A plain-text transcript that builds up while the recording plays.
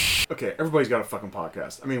Okay, everybody's got a fucking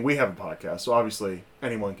podcast. I mean, we have a podcast, so obviously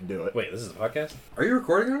anyone can do it. Wait, this is a podcast? Are you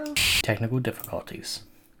recording right now? Technical difficulties.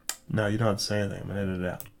 No, you don't have to say anything. I'm going to edit it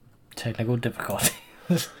out. Technical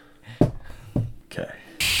difficulties. Okay.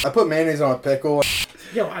 I put mayonnaise on a pickle.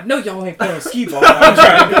 Yo, I know y'all ain't playing skee ball. I'm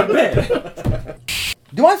trying to go to bed.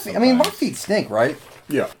 Do I? I mean, my feet stink, right?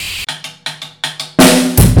 Yeah.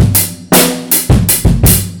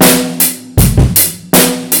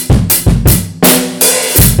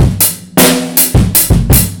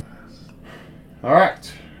 All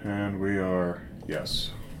right. And we are, yes.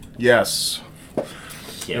 Yes.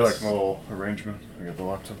 You like my little arrangement? I got the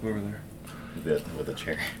laptop over there. With a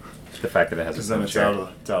chair. The fact that it has Because a then it's chair. out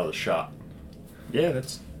of the shot. Yeah,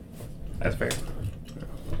 that's fair.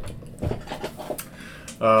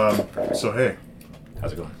 So, hey,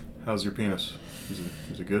 How's it going? how's your penis?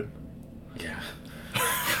 Is it good? Yeah.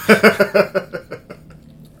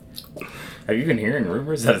 Have you been hearing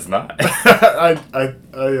rumors that it's not? I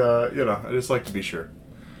just like to be sure.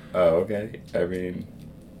 Oh, okay. I mean,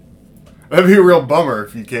 That'd be a real bummer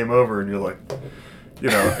if you came over and you're like,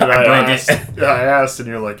 and I asked, and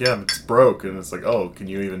you're like, yeah, it's broke, and it's like, oh, can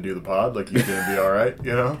you even do the pod? Like, you gonna be all right,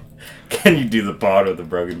 can you do the pod with the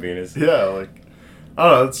broken penis? Yeah, like, I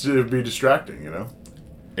don't know, it'd be distracting,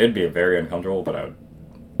 It'd be very uncomfortable, but I would.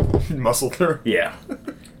 Muscle through. Yeah.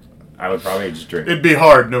 I would probably just drink. It'd be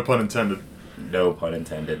hard, no pun intended. No pun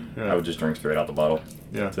intended. Yeah. I would just drink straight out the bottle.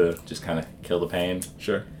 Yeah. To just kind of kill the pain.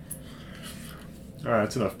 Sure. All right,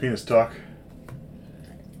 that's enough penis talk.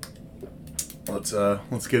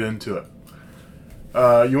 Let's get into it.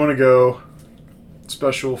 You want to go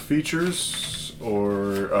special features,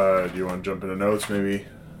 or do you want to jump into notes? Maybe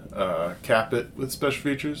cap it with special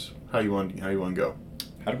features. How you want to go?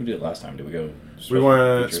 How did we do it last time? Did we go? We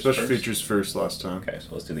went features special first? features first last time. Okay, so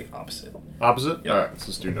let's do the opposite. Opposite? Yeah. All right,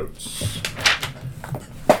 let's do notes.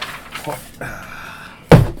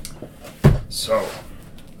 So,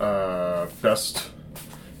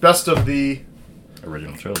 best of the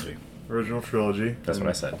Original trilogy. original trilogy. That's what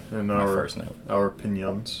I said. And My our first note. our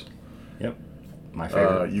opinions. Yep. My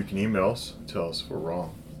favorite. You can email us, tell us if we're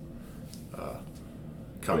wrong.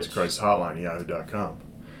 Consequence Hotline, yahoo.com.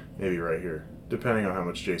 Maybe right here. Depending on how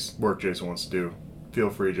much work Jason wants to do.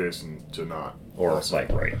 Feel free, Jason, to not. or also. like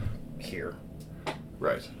right here.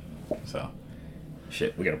 Right. So,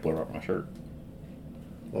 shit, we gotta blur up my shirt.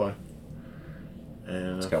 Why?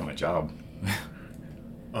 And It's got my job.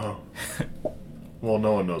 oh. Well,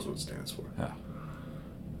 no one knows what it stands for. Oh.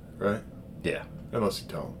 Right? Yeah. Unless you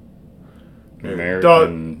tell them. Maybe.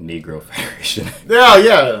 American Negro Federation.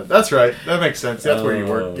 Yeah, that's right. That makes sense. That's where you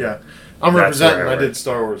work. Yeah. I'm That's representing. where I I did work.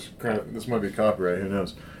 Star Wars. This might be copyright. Who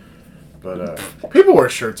knows? But people wear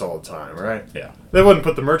shirts all the time, right? Yeah. They wouldn't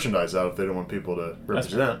put the merchandise out if they didn't want people to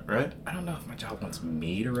represent, right? I don't know if my job wants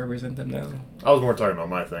me to represent them though. I was more talking about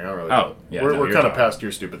my thing. I don't really. Oh, yeah, We're no, your kind of job. past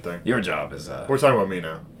your stupid thing. Your job is We're talking about me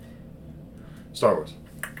now. Star Wars.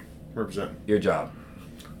 Representing. your job.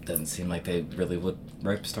 Doesn't seem like they really would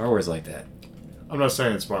rep Star Wars like that. I'm not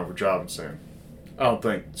saying it's my job. I'm saying I don't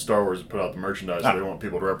think Star Wars would put out the merchandise Ah. they want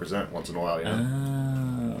people to represent once in a while.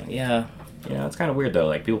 Yeah. Yeah, it's kind of weird though.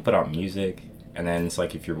 Like people put out music, and then it's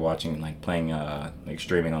like if you're watching like playing like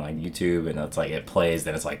streaming on like YouTube, and it's like it plays,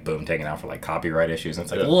 then it's like boom, taken out for like copyright issues. And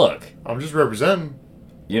it's like, Yeah. look, I'm just representing.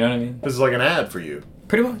 you know what I mean? This is like an ad for you.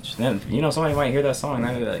 Pretty much. Then somebody might hear that song,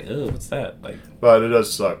 and they'd be like, oh, what's that? Like, But it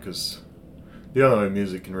does suck because the only way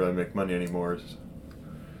music can really make money anymore is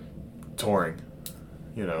touring.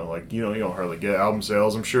 You don't hardly get album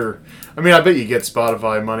sales. I'm sure. I mean, I bet you get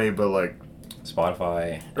Spotify money, but like,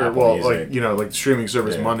 Spotify, or Apple Music. like the streaming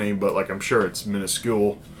service Yeah. money, but like I'm sure it's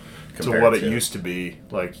minuscule to Compared what it to- used to be.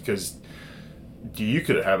 Like, because you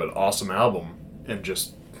could have an awesome album and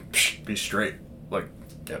just be straight, like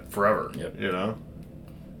Yep. forever. Yep. You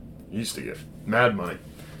used to get mad money.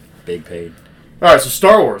 Big paid. All right, so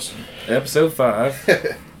Star Wars. Episode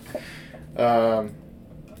 5. All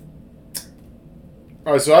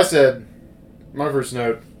right, so I said, my first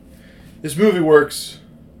note, this movie works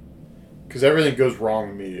because everything goes wrong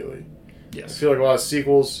immediately. I Yes. feel like a lot of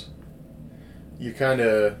sequels, you kind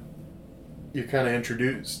of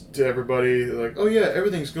introduce to everybody, like, oh yeah,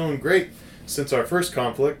 everything's going great since our first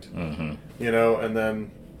conflict, Mm-hmm. and then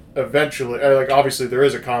eventually, like, obviously there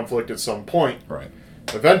is a conflict at some point. Right.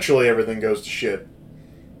 Eventually everything goes to shit.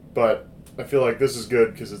 But I feel like this is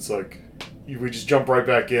good because it's like, we just jump right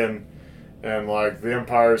back in. And, like, the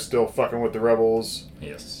Empire's still fucking with the rebels.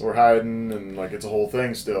 Yes. We're hiding, and, like, it's a whole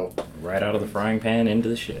thing still. Right out of the frying pan into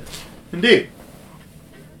the shit. Indeed.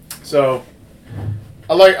 So,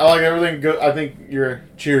 I like everything good. I think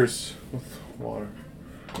cheers with water.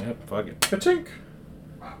 Yep, fuck it. Ka-tink.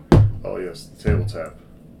 Oh yes, the table tap.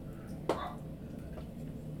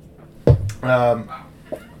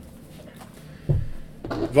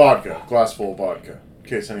 Vodka, glass full of vodka. In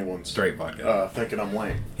case anyone's Straight vodka. thinking I'm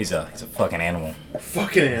lame. He's a fucking animal.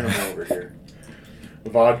 Fucking animal over here.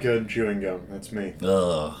 Vodka and chewing gum. That's me.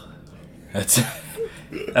 Ugh. That's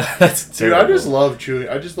that's Dude, terrible. I just love chewing.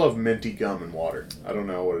 I just love minty gum and water. I don't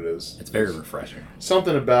know what it is. It's very refreshing.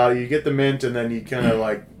 Something about it. You get the mint and then you kind of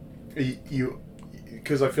like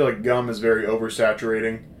because I feel like gum is very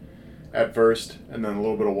oversaturating at first, and then a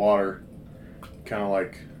little bit of water kind of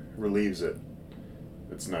like relieves it.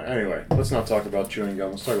 It's not. Anyway, let's not talk about chewing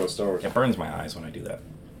gum. Let's talk about Star Wars. It burns my eyes when I do that.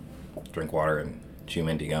 Drink water and chew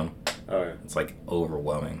minty gum. Oh yeah. It's like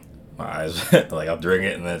overwhelming. My eyes, like I'll drink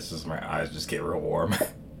it and then it's just my eyes just get real warm.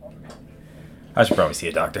 I should probably see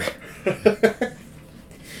a doctor. Hey,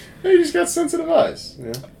 you just got sensitive eyes.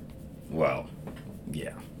 Yeah. Well,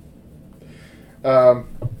 yeah. All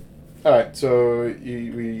right. So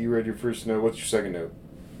you read your first note. What's your second note?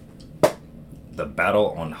 The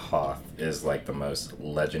battle on Hoth is like the most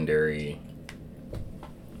legendary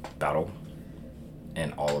battle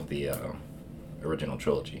in all of the original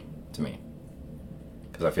trilogy to me.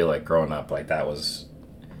 Because I feel like growing up, like that was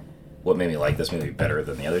what made me like this movie better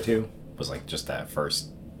than the other two. Was like just that first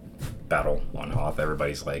battle on Hoth.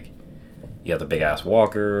 Everybody's like, you have the big ass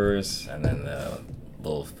walkers, and then the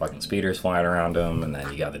little fucking speeders flying around them, and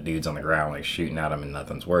then you got the dudes on the ground like shooting at them, and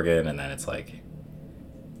nothing's working, and then it's like.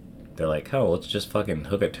 They're like, oh, let's just fucking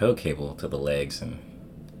hook a tow cable to the legs and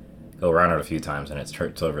go around it a few times, and it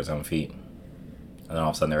trips over its own feet. And then all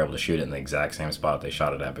of a sudden they're able to shoot it in the exact same spot they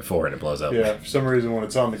shot it at before, and it blows up. Yeah. For some reason, when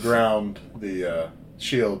it's on the ground, the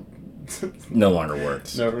shield No longer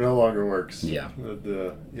works. no longer works. Yeah.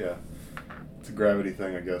 Yeah. It's a gravity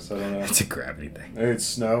thing, I guess. I don't know. It's a gravity thing. Maybe it's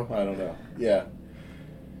snow. I don't know. Yeah.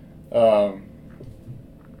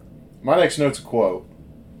 My next note's a quote.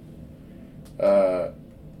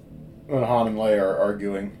 When Han and Leia are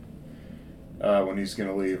arguing, when he's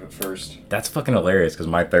gonna leave at first. That's fucking hilarious, because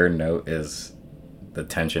my third note is the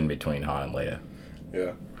tension between Han and Leia.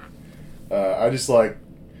 Yeah. I just like,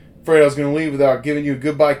 afraid I was gonna leave without giving you a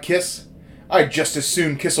goodbye kiss? I'd just as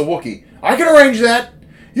soon kiss a Wookiee. I can arrange that!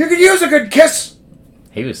 You could use a good kiss!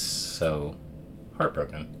 He was so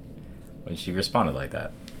heartbroken when she responded like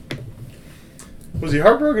that. Was he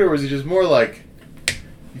heartbroken, or was he just more like,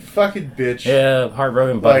 you fucking bitch? Yeah,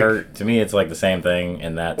 heartbroken, but Like- hurt. To me, it's like the same thing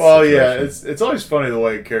in that Well, situation. yeah, it's always funny the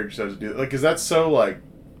way characters have to do it. Like, because that's so, over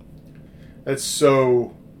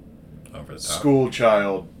the top. school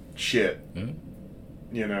child shit. Mhm.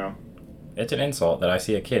 You know? It's an insult that I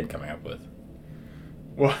see a kid coming up with.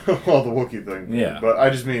 Well, the Wookiee thing. Yeah. But I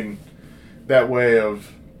just mean that way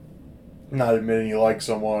of not admitting you like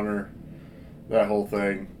someone or that whole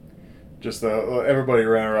thing. Just everybody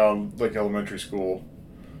ran around like elementary school.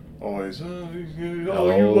 Always, you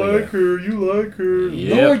like her, you like her.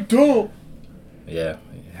 Yep. No, I don't. Yeah.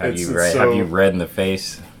 Have It's- you it's read? so- Have you read in the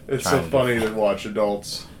face? It's so trying to- funny to watch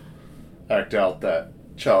adults act out that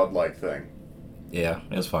childlike thing. Yeah,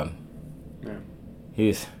 it was fun.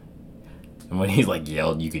 Yeah. And when he like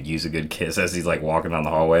yelled, "You could use a good kiss," as he's like walking down the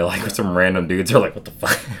hallway, like some random dudes are like, "What the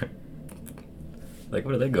fuck?" Like,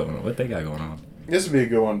 what are they going on? What they got going on? This would be a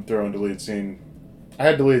good one to throw in deleted scene. I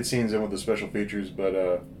had deleted scenes in with the special features,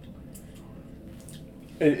 but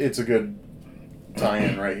it's a good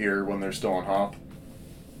tie-in right here when they're still on Hoth.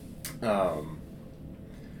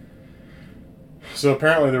 So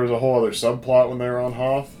apparently there was a whole other subplot when they were on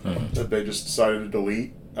Hoth that they just decided to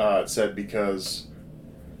delete. It said because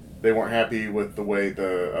they weren't happy with the way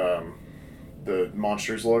the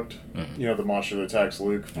monsters looked. You know, the monster that attacks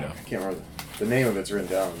Luke. Yeah. I can't remember the name of it's written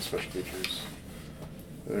down in the special features.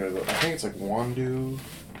 I think it's like Wandu.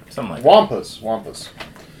 Something like Wampus. Wampa.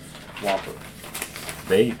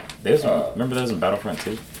 that. Remember those in Battlefront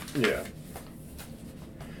 2? Yeah.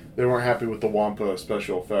 They weren't happy with the Wampa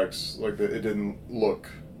special effects. Like, it didn't look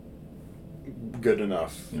good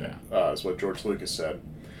enough. Yeah. Is what George Lucas said.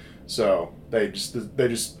 So they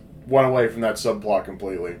just went away from that subplot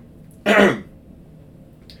completely.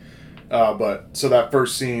 But so that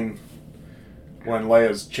first scene when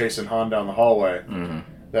Leia's chasing Han down the hallway,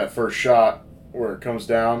 that first shot where it comes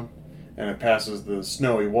down and it passes the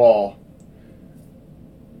snowy wall,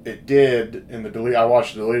 it did in the I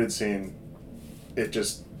watched the deleted scene.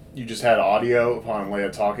 You just had audio of Han and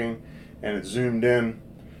Leia talking, and it zoomed in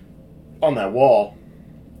on that wall,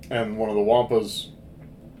 and one of the Wampas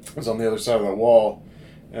was on the other side of that wall,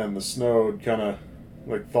 and the snow had kind of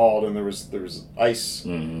like thawed, and there was ice,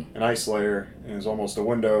 an ice layer, and it was almost a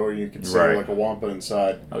window, and you could see Right. like a Wampa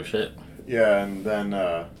inside. Oh shit. Yeah, and then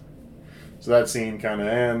So that scene kind of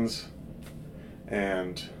ends,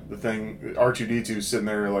 and the thing R2D2 sitting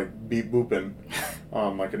there like beep booping,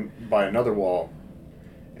 by another wall,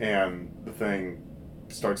 and the thing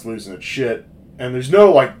starts losing its shit. And there's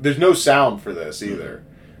no sound for this either.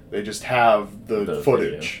 They just have the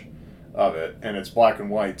footage of it, and it's black and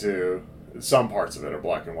white too. Some parts of it are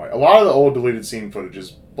black and white. A lot of the old deleted scene footage is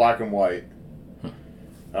black and white.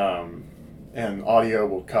 And audio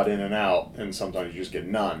will cut in and out, and sometimes you just get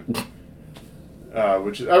none.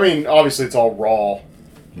 Which, I mean, obviously it's all raw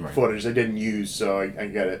footage they didn't use, so I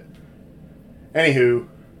get it. Anywho,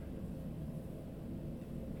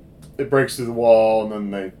 it breaks through the wall, and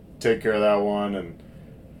then they take care of that one, and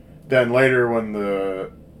then later when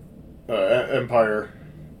the Empire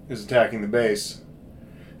is attacking the base,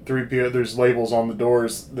 3PO, there's labels on the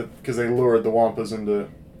doors because they lured the Wampas into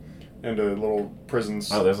little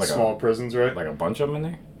prisons. Oh, there's like small prisons, right? Like a bunch of them in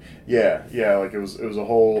there? Yeah, like it was a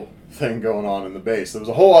whole thing going on in the base. There was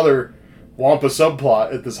a whole other Wampa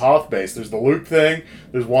subplot at this Hoth base. There's the Luke thing,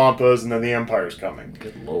 there's Wampas, and then the Empire's coming.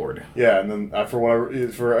 Good lord. Yeah, and then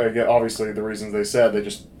obviously the reasons they said, they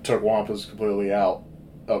just took Wampas completely out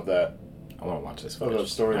of that. I want to watch this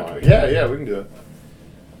storyline. Yeah, we can do that.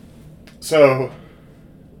 So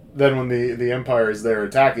then when the Empire is there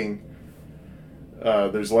attacking,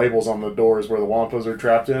 there's labels on the doors where the Wampas are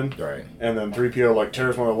trapped in. Right. And then 3PO like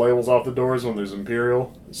tears one of the labels off the doors when there's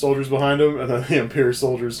Imperial soldiers behind him, and then the Imperial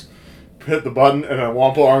soldiers hit the button, and a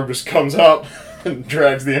Wampa arm just comes out and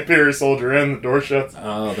drags the Imperial soldier in, the door shuts.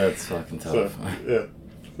 Oh, that's fucking tough. So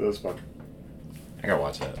that's fun. I gotta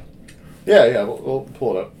watch that. Yeah, we'll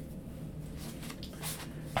pull it up.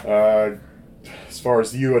 As far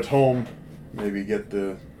as you at home, maybe get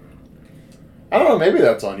the... I don't know, maybe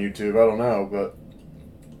that's on YouTube, I don't know, but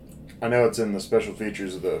I know it's in the special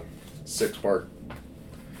features of the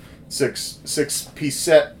 6-piece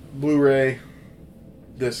set Blu-ray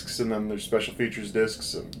discs, and then there's special features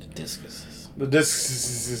discs. And the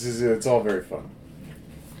discs, it's all very fun.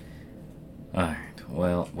 Alright,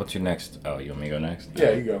 well, what's your next... Oh, you want me to go next?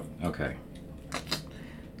 Yeah, you go. Okay.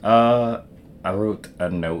 I wrote a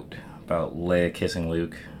note about Leia kissing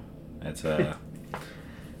Luke. That's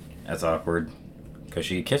that's awkward. Because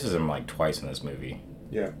she kisses him like twice in this movie.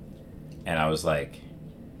 Yeah. And I was like,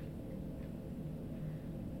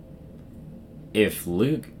 if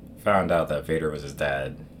Luke found out that Vader was his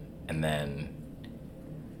dad and then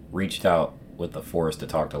reached out with the Force to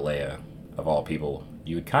talk to Leia, of all people,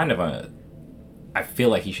 you would kind of... I feel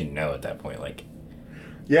like he should know at that point. Like,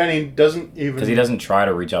 yeah, and he doesn't even... Because he doesn't try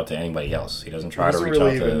to reach out to anybody else. He doesn't try to reach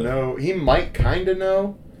really out to... even know. He might kind of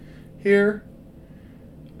know here.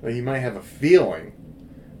 Like, he might have a feeling.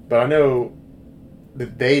 But I know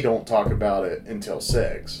that they don't talk about it until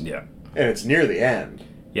 6. Yeah. And it's near the end.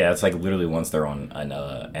 Yeah, it's like literally once they're on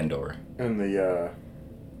Endor. And the...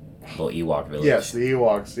 little Ewok village. Yes, the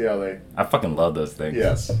Ewoks, yeah, I fucking love those things.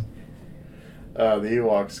 Yes. The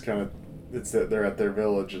Ewoks kind of... they're at their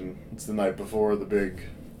village, and it's the night before the big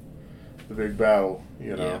battle,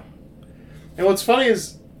 you know. Yeah. And what's funny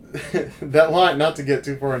is that line, not to get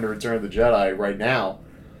too far into Return of the Jedi right now,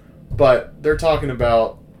 but they're talking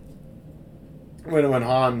about when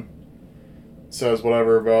Han says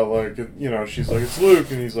whatever about, like, you know, she's like, it's Luke,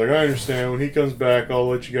 and he's like, I understand, when he comes back, I'll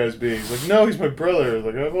let you guys be. He's like, no, he's my brother.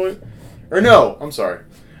 Like, or no, I'm sorry.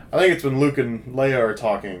 I think it's when Luke and Leia are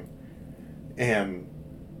talking, and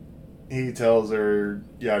he tells her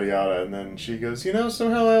yada yada, and then she goes, you know,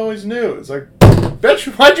 somehow I always knew. It's like, bitch,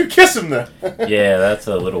 why'd you kiss him then? Yeah, that's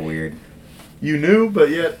a little weird. You knew, but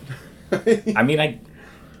yet... I mean, I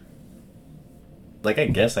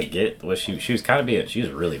guess I get what she was kind of she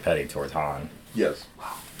was really petty towards Han. Yes.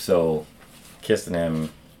 So, kissing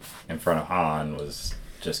him in front of Han was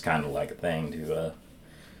just kind of like a thing to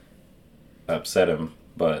upset him,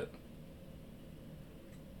 but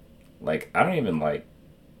like, I don't even like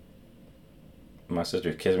my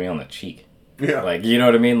sister kissed me on the cheek. Yeah. Like, you know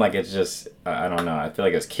what I mean? Like, it's just, I don't know. I feel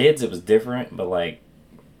like as kids it was different, but like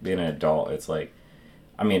being an adult, it's like,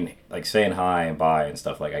 I mean, like saying hi and bye and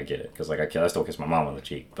stuff, like, I get it. Because like I still kiss my mom on the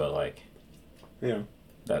cheek, but like, yeah,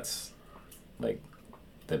 that's like,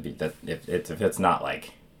 that if it's not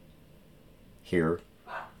like here,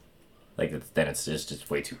 like, then it's just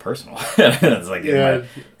way too personal. It's like, yeah,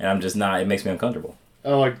 and I'm just not. It makes me uncomfortable. I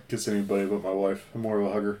don't like to kiss anybody but my wife. I'm more of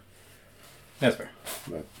a hugger. That's fair.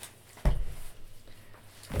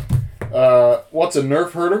 But, what's a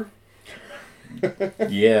Nerf herder?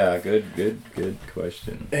 Yeah, good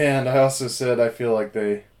question. And I also said I feel like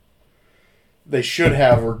they should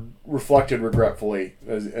have reflected regretfully.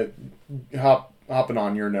 Hopping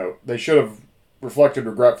on your note, they should have reflected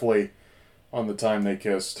regretfully on the time they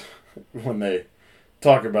kissed when they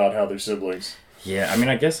talk about how they're siblings. Yeah, I mean,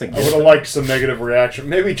 I guess I would have liked some negative reaction,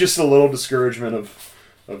 maybe just a little discouragement of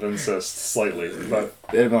incest, slightly, but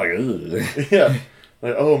they'd be like, ugh. yeah.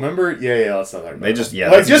 Like, oh, remember? Yeah, let's not talk about They it. just, yeah,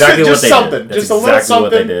 like, that's exactly just what they something. did. That's Just a exactly little something. what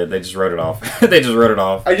they did. They just wrote it off. They just wrote it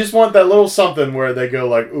off. I just want that little something where they go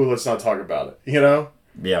like, ooh, let's not talk about it, you know?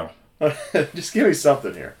 Yeah. Just give me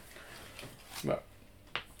something here. No.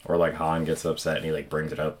 Or like Han gets upset and he like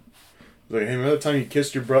brings it up. Like, hey, remember the time you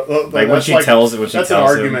kissed your brother? Oh, Like when she tells it, that's an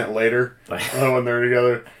argument later when they're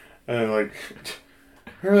together. And like,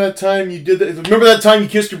 remember that time you did that? Remember that time you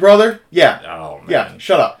kissed your brother? Yeah. Oh, man. Yeah,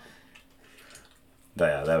 shut up.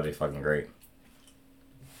 Yeah, that would be fucking great.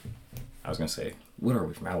 I was going to say, what are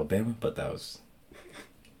we, from Alabama? But that was...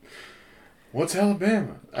 What's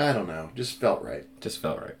Alabama? I don't know. Just felt right. Just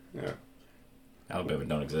felt right. Yeah. Alabama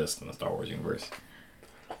don't exist in the Star Wars universe.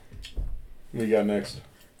 What you got next?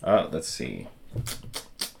 Let's see.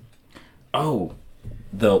 Oh,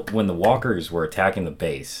 when the walkers were attacking the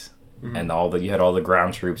base, and you had all the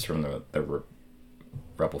ground troops from the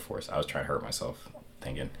rebel force. I was trying to hurt myself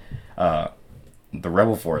thinking. The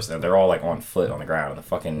rebel force, and they're all like on foot on the ground, and the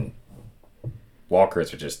fucking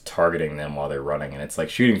walkers are just targeting them while they're running, and it's like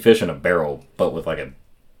shooting fish in a barrel, but with like a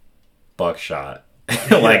buckshot.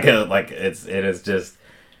 It's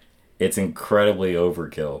incredibly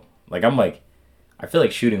overkill. Like I feel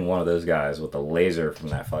like shooting one of those guys with a laser from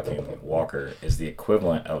that fucking walker is the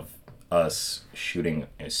equivalent of us shooting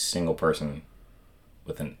a single person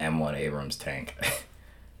with an M1 Abrams tank.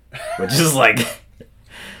 Which is like,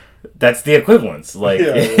 that's the equivalence. Like,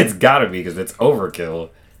 it's gotta be, because it's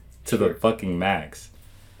overkill to the fucking max.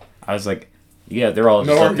 I was like, yeah, they're all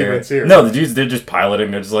just no up there. arguments here. No, the dudes, they're just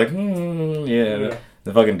piloting. They're just like, yeah.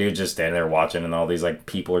 The fucking dude's just standing there watching, and all these like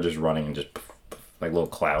people are just running and just like little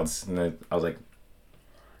clouds. And I was like,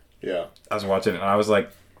 yeah. I was watching it, and I was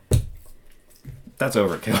like, that's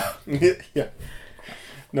overkill. Yeah.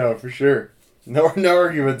 No, for sure. No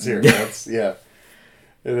arguments here. That's yeah.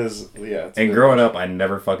 It is. Yeah. And growing up, I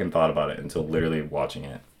never fucking thought about it until literally watching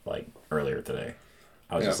it like earlier today.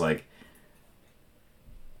 I was just like,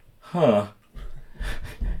 huh.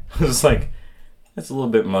 I was like, that's a little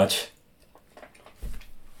bit much.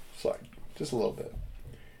 It's like just a little bit.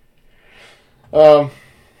 I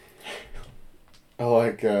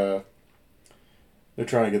like they're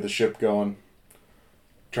trying to get the ship going,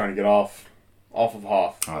 trying to get off of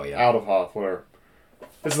Hoth. Oh yeah. Out of Hoth, whatever.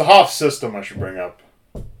 It's the Hoth system I should bring up.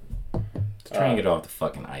 Trying to get off the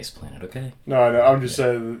fucking ice planet, okay? No, I know. I'm just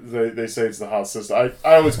saying they say it's the Hoth system.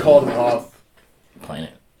 I always call it the Hoth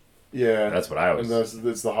planet. Yeah, that's what I was. And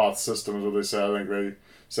it's the Hoth system is what they say. I think they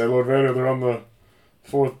say Lord Vader, they're on the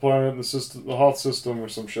fourth planet in the system, the Hoth system, or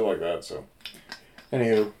some shit like that. So,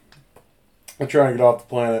 anywho, they're trying to get off the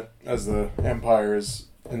planet as the Empire is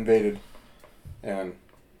invaded, and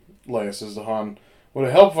Leia says to Han, "Would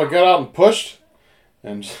it help if I got out and pushed?"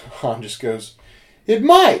 And Han just goes, "It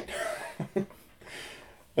might." And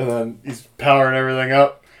then he's powering everything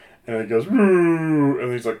up, and it goes, "Woo,"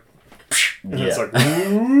 and he's like, and it's like,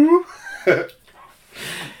 "Woo."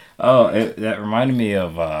 Oh, that reminded me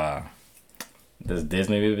of this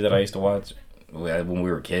Disney movie that I used to watch when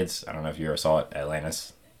we were kids. I don't know if you ever saw it,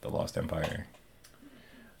 Atlantis, The Lost Empire.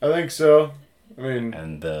 I think so. I mean,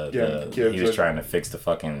 and he was trying to fix the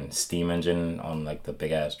fucking steam engine on like the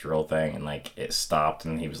big ass drill thing, and like it stopped,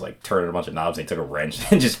 and he was like turning a bunch of knobs, and he took a wrench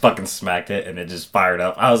and just fucking smacked it, and it just fired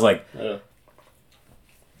up. I was like,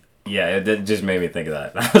 yeah, it just made me think of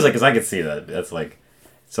that. I was like, because I could see that. That's like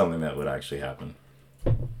something that would actually happen.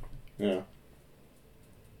 Yeah.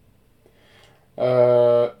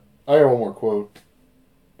 I got one more quote.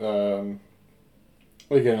 Again,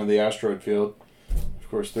 in the asteroid field, of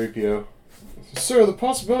course, 3PO. Sir, the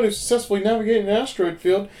possibility of successfully navigating an asteroid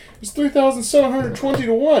field is 3,720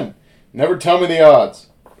 to 1. Never tell me the odds.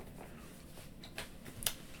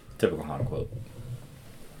 Typical Han quote.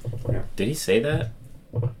 Yeah. Did he say that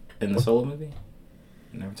in the Solo movie?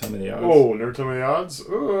 Never tell me the odds. Oh, never tell me the odds?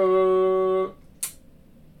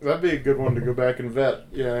 That'd be a good one to go back and vet.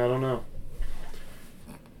 Yeah, I don't know.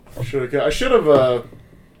 I should have, I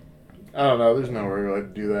don't know. There's no way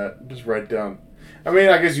I'd do that. Just write down. I mean,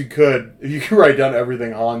 I guess you could. If you could write down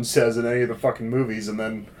everything Han says in any of the fucking movies and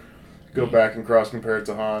then go back and cross-compare it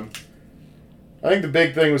to Han. I think the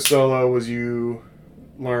big thing with Solo was you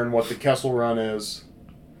learn what the Kessel Run is.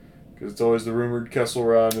 Because it's always the rumored Kessel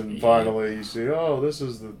Run, and finally you see, oh, this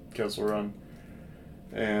is the Kessel Run.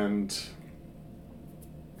 And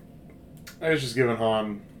I was just giving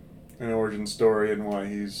Han an origin story and why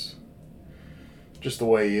he's just the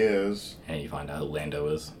way he is. And you find out who Lando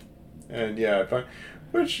is. And yeah,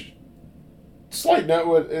 which slight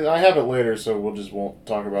note, I have it later, so won't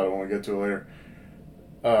talk about it when we get to it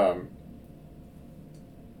later.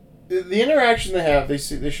 The interaction they have, they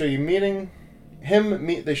show you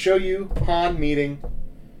they show you Han meeting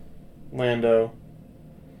Lando.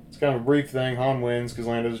 It's kind of a brief thing. Han wins because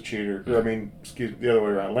Lando's a cheater. Or, the other way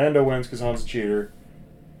around. Lando wins because Han's a cheater.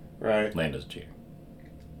 Right? Lando's a cheater.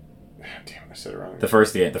 Damn, I said it wrong. The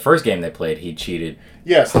first game they played, he cheated.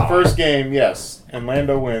 Yes, the first game, yes. And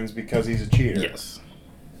Lando wins because he's a cheater. Yes.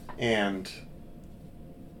 And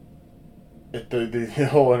the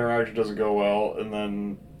whole interaction doesn't go well, and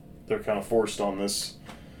then they're kind of forced on this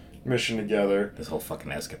mission together. This whole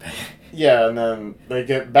fucking escapade. Yeah, and then they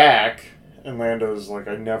get back, and Lando's like,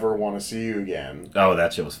 I never want to see you again. Oh,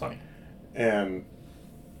 that shit was funny. And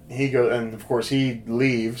of course he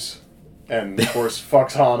leaves, and of course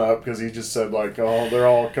fucks Han up, because he just said like, oh, they're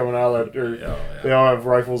all coming out of that, they all have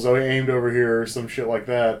rifles aimed over here, or some shit like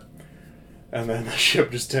that. And then the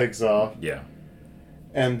ship just takes off. Yeah.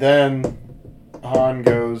 And then Han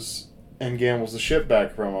goes and gambles the ship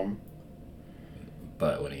back from him.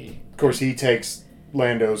 But when he... Of course, he takes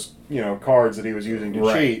Lando's, cards that he was using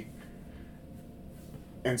to cheat.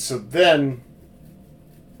 And so then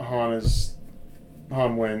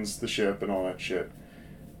Han wins the ship and all that shit.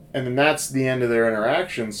 And then that's the end of their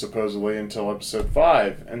interaction, supposedly, until episode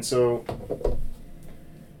 5. And so,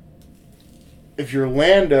 if you're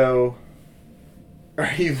Lando,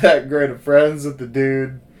 are you that great of friends with the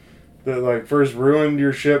dude that, like, first ruined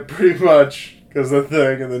your ship pretty much because of the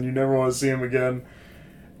thing, and then you never want to see him again?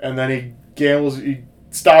 And then he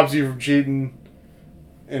stops you from cheating,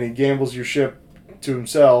 and he gambles your ship to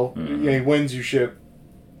himself. Mm-hmm. He wins your ship.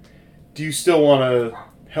 Do you still want to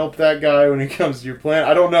help that guy when he comes to your plan?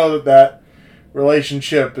 I don't know that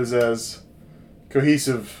relationship is as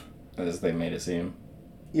cohesive as they made it seem.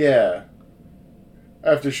 Yeah.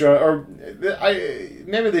 After showing,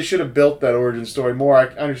 maybe they should have built that origin story more. I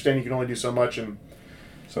understand you can only do so much in,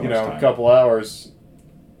 a couple hours.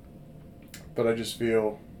 But I just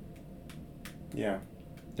feel, yeah.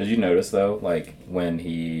 Did you notice though, like when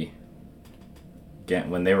they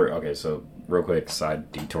were okay? So real quick,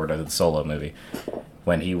 side detour to the Solo movie.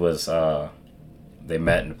 When he was, they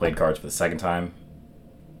met and played cards for the second time.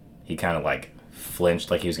 He kind of like flinched,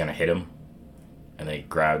 like he was gonna hit him. And they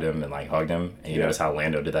grabbed him and like hugged him. And you notice how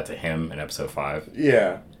Lando did that to him in episode 5?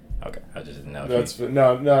 Yeah. Okay, I just didn't know.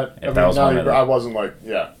 I wasn't like,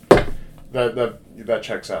 yeah. That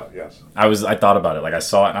checks out, yes. I thought about it, like I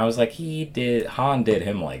saw it and I was like, Han did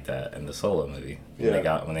him like that in the Solo movie.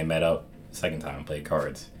 When they met up the second time and played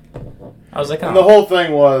cards. I was like, oh. And the whole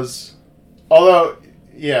thing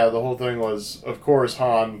was, of course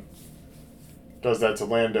Han does that to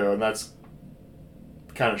Lando, and that's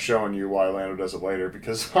kind of showing you why Lando does it later,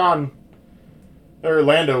 because Lando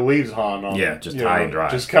leaves Han on, just high and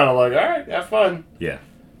dry, just kind of like, all right, have fun. Yeah.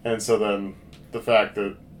 And so then the fact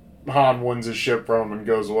that Han wins his ship from him and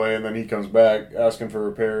goes away, and then he comes back asking for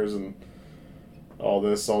repairs and all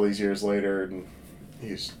these years later, and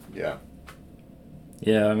he's yeah,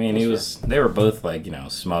 I mean, they were both like,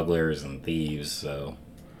 smugglers and thieves, so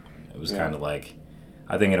it was kind of like,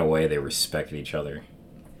 I think in a way they respected each other.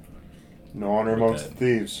 No honor amongst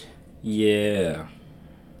thieves. Yeah.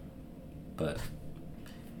 But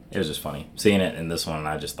it was just funny. Seeing it in this one, and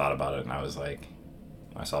I just thought about it, and I was like,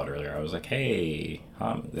 I saw it earlier, I was like, hey,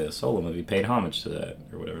 the Solo movie paid homage to that,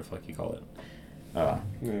 or whatever the fuck you call it. Yeah.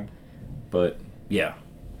 But, yeah,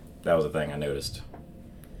 that was the thing I noticed.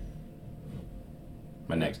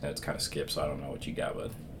 My next note's kind of skipped, so I don't know what you got,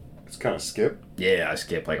 but... It's kind of skipped? Yeah, I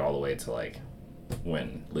skipped, like, all the way to, like,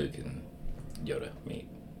 when Luke and Yoda meet.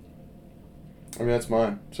 I mean, that's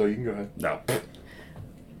mine, so you can go ahead. No.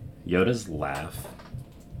 Yoda's laugh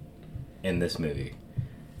in this movie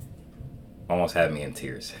almost had me in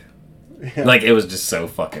tears. Yeah. Like, it was just so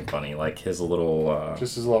fucking funny. Like, his little...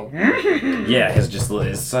 just his little... yeah,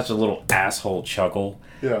 it's such a little asshole chuckle.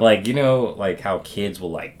 Yeah. Like, like, how kids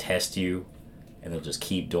will, like, test you, and they'll just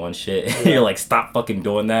keep doing shit. Yeah. You're like, stop fucking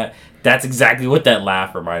doing that. That's exactly what that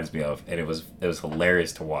laugh reminds me of, and it was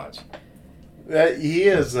hilarious to watch. He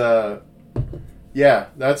is... Yeah,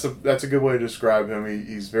 that's a good way to describe him.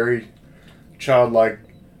 He's very childlike.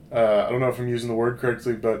 I don't know if I'm using the word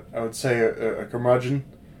correctly, but I would say a curmudgeon.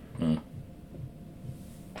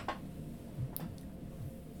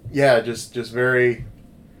 Yeah, just very,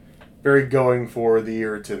 very going for the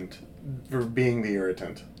irritant, for being the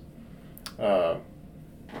irritant. And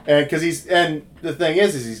the thing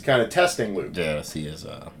is he's kind of testing Luke. Yes, he is.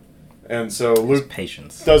 And so Luke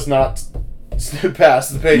patience does not pass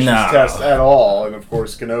the patience test at all, and of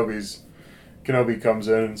course Kenobi's Kenobi comes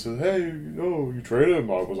in and says, "Hey, you trained him.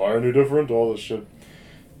 Was I any different?" All this shit.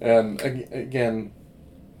 And again,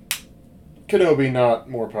 Kenobi not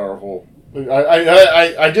more powerful.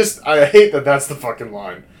 I hate that that's the fucking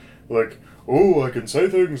line. Like, oh, I can say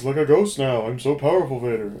things like a ghost now. I'm so powerful,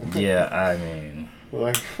 Vader. Yeah, I mean,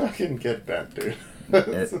 Like, fucking get that, dude.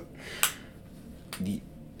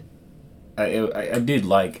 I do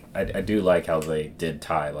like how they did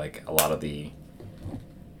tie like a lot of the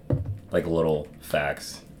like little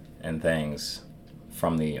facts and things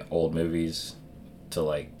from the old movies to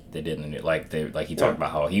like they did in the new, like he talked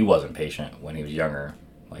about how he wasn't patient when he was younger.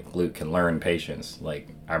 Like Luke can learn patience. Like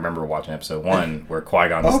I remember watching episode 1 where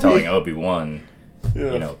Qui-Gon is telling Obi-Wan,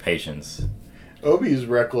 patience. Obi's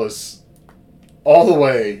reckless all the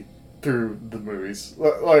way through the movies.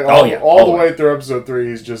 Like all the way through episode 3,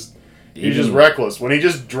 he's just reckless. When he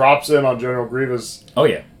just drops in on General Grievous, oh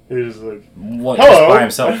yeah, he's just like, hello, just by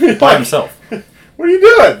himself, by himself. What are you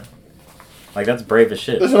doing? Like that's brave as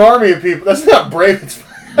shit. There's an army of people. That's not brave.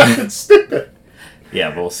 It's stupid.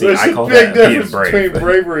 Yeah, well, see, There's I call a big that being difference brave. between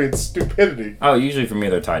bravery and stupidity. Oh, usually for me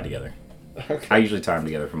they're tied together. Okay. I usually tie them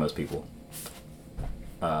together for most people.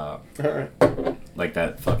 All right. Like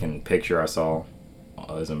that fucking picture I saw. It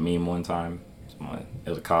was a meme one time. It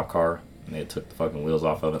was a cop car, and they took the fucking wheels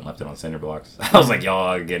off of it and left it on cinder blocks. I was like, y'all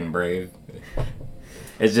are getting brave.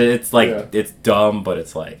 It's like it's dumb, but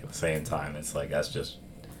it's like at the same time, it's like that's just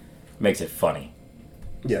makes it funny.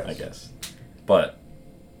 Yeah. I guess. But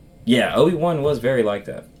yeah, Obi-Wan was very like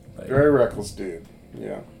that. Like, Very reckless dude.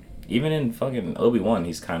 Yeah. even in fucking Obi-Wan,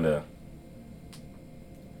 he's kind of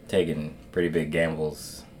taking pretty big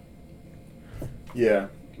gambles. Yeah.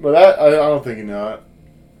 But I don't think I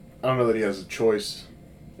don't know that he has a choice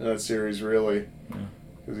in that series, really.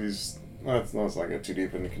 Because let's not get too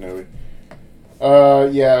deep into Kenobi.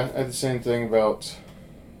 Yeah, I had the same thing about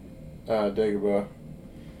Dagobah.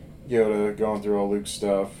 Yoda going through all Luke's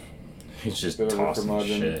stuff. He's just Bit of a tossing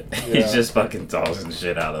curmudgeon. shit. Yeah. He's just fucking tossing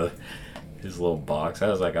shit out of his little box. I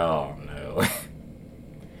was like, oh no.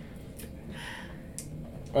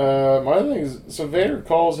 My other thing is, so Vader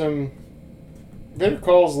refers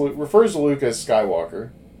to Luke as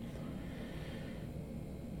Skywalker.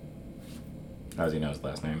 How does he know his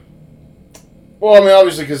last name? Well, I mean,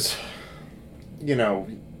 obviously, because,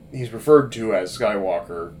 he's referred to as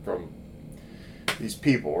Skywalker from these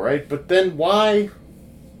people, right? But then why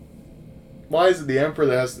is it the Emperor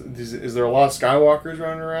that has... Is there a lot of Skywalkers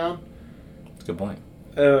running around? That's a good point.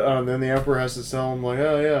 Then the Emperor has to tell him, like,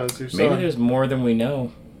 oh, yeah, that's your son. Maybe there's more than we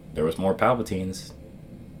know. There was more Palpatines.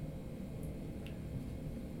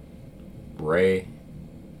 Rey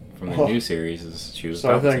from the new series she was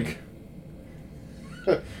So Palpatine.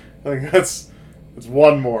 I think that's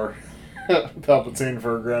one more Palpatine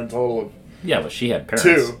for a grand total of Yeah, but she had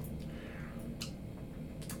parents. 2.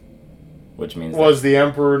 Which means Was the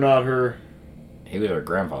Emperor not her... he was her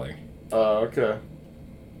grandfather. okay.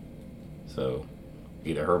 So,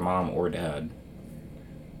 either her mom or dad.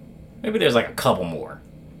 Maybe there's like a couple more.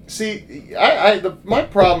 See, my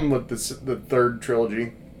problem with the third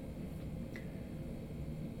trilogy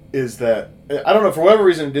is that I don't know, for whatever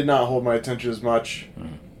reason it did not hold my attention as much.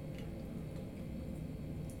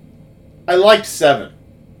 I liked 7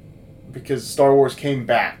 because Star Wars came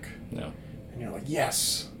back. No. And you're like,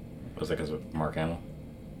 yes. Was that because of Mark Hamill?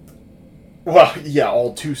 Well, yeah,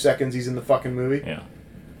 all 2 seconds he's in the fucking movie. Yeah.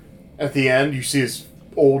 At the end, you see his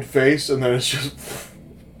old face, and then it's just...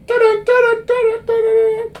 I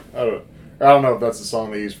don't know if that's the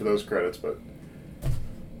song they use for those credits, but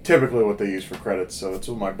typically what they use for credits, so it's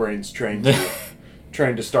what my brain's trained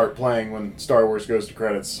to start playing when Star Wars goes to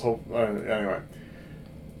credits. Anyway.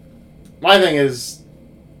 My thing is,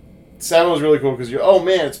 7 was really cool because oh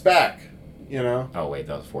man, it's back, Oh, wait,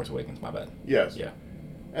 that was Force Awakens, my bad. Yes. Yeah.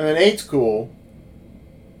 And then 8's cool.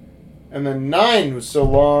 And then 9 was so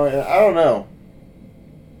long, I don't know.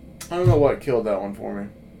 I don't know what killed that one for me.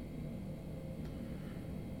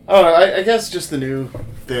 I don't know, I guess just the new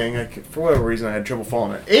thing. For whatever reason, I had trouble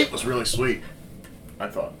following it. 8 was really sweet, I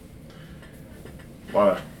thought. A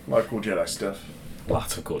lot of cool Jedi stuff.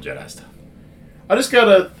 Lots of cool Jedi stuff. I just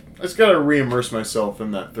gotta re-immerse myself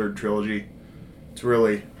in that third trilogy to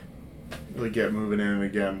really get moving in it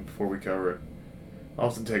again before we cover it. I'll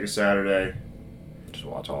often take a Saturday, Just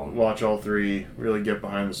watch all of them. watch all 3, really get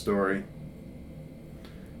behind the story.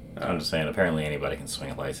 I'm just saying, apparently anybody can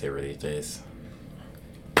swing a lightsaber these days.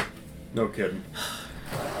 No kidding.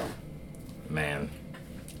 Man.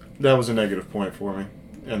 That was a negative point for me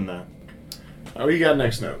in that. What you got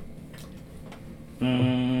next note?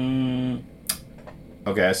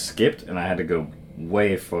 Okay, I skipped and I had to go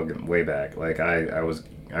way back. Like I was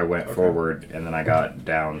I went Okay. forward, and then I got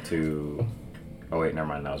down to. Oh wait, never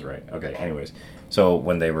mind. That was right. Okay. Anyways, so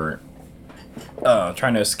when they were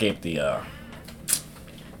trying to escape the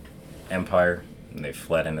Empire, and they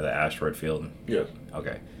fled into the asteroid field. Yes.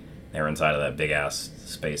 Okay, they were inside of that big ass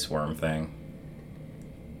space worm thing,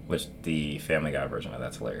 which the Family Guy version of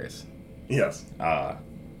that's hilarious. Yes.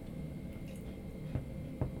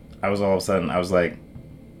 I was all of a sudden, I was like,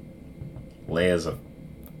 Leia's a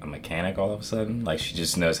mechanic all of a sudden. Like, she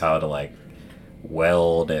just knows how to, like,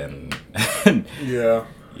 weld and, Yeah.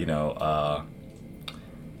 you know,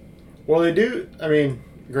 Well, they do. I mean,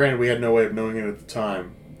 granted, we had no way of knowing it at the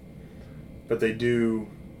time, but they do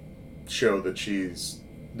show that she's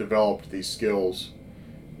developed these skills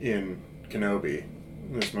in Kenobi.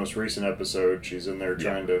 In this most recent episode, she's in there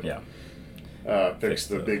trying to fix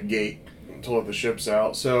the big gate to let the ships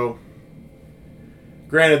out. So,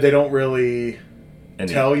 granted, they don't really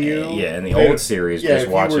tell you. Yeah, in the old series, Yeah, just if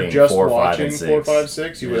you were watching just 4, 5, watching and 6. 4, 5,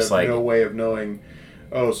 6, you would Just have like- no way of knowing.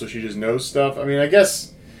 Oh, so she just knows stuff. I mean, I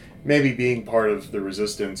guess maybe being part of the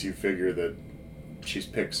Resistance, you figure that she's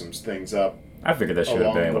picked some things up. I figured that she would have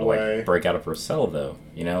along been able the to, way. like, break out of her cell, though.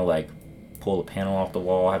 You know, like, pull the panel off the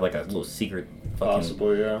wall, have, like, a little secret fucking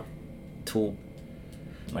Possibly, yeah. tool.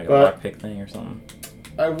 Like But- a lockpick thing or something.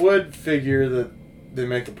 I would figure that they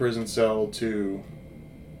make the prison cell to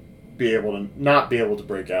be able to not be able to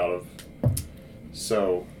break out of.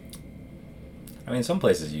 So, I mean, some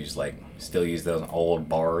places use, like, still use those old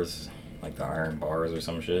bars, like the iron bars or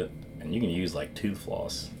some shit. And you can use, like, tooth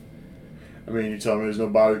floss. I mean, you tell me there's no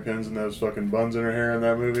bobby pins and those fucking buns in her hair in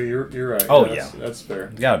that movie. You're right. Oh, That's fair.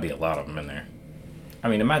 There's gotta be a lot of them in there. I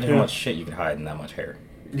mean, imagine Yeah. how much shit you could hide in that much hair.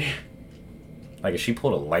 Like, if she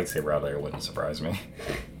pulled a lightsaber out there, it wouldn't surprise me.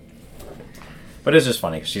 But it's just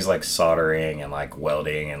funny, 'cause she's, like, soldering and, like,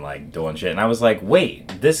 welding and, like, doing shit. And I was like, wait,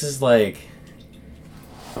 this is, like...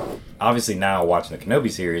 Obviously, now, watching the Kenobi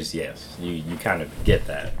series, yes, you kind of get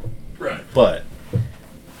that. Right. But,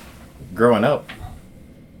 growing up,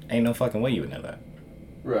 ain't no fucking way you would know that.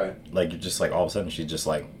 Right. Like, you're just, like, all of a sudden, she's just,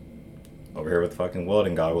 like, over here with fucking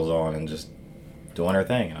welding goggles on and just doing her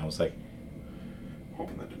thing. And I was like,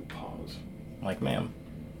 Hoping that didn't pause. I'm like, ma'am.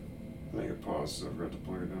 I think it paused, so I forgot to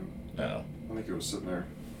plug it in. No. I think it was sitting there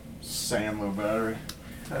saying low battery.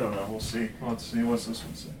 I don't know. We'll see. Let's see. What's this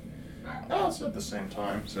one say? Oh, it's at the same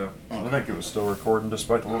time, so I think it was still recording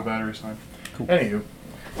despite the low battery sign. Cool. Anywho.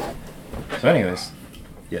 So, anyways,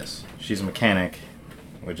 yes, she's a mechanic,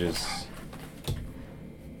 which is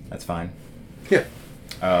that's fine. Yeah.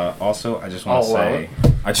 Also, I just want to I'll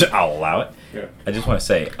allow say, I'll allow it. Yeah. I just want to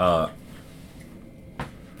say,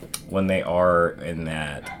 when they are in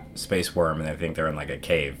that space worm and they think they're in like a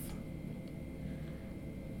cave,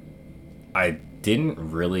 I didn't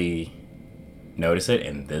really notice it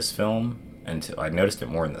in this film until I noticed it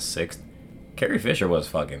more in the 6th. Carrie Fisher was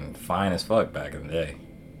fucking fine as fuck back in the day.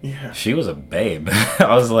 Yeah. She was a babe.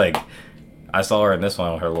 I was like, I saw her in this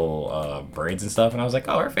one with her little braids and stuff, and I was like,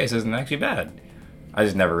 oh, her face isn't actually bad. I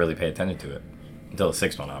just never really paid attention to it until the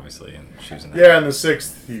 6th one, obviously, and she was in that. Yeah, in the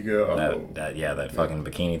 6th, you go. Oh. That fucking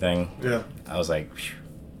bikini thing. Yeah. I was like, phew.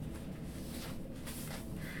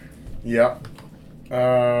 Yeah.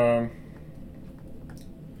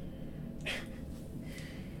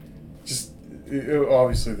 Just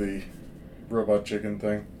obviously the robot chicken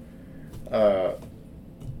thing.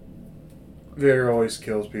 Vader always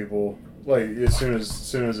kills people. Like as soon as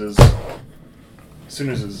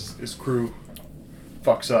his crew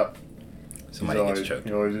fucks up, Somebody he's gets always, choked.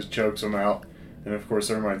 he always just chokes them out. And of course,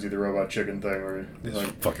 that reminds you of the robot chicken thing where he's This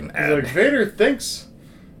like, fucking he's ad. like, Vader thinks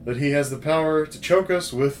that he has the power to choke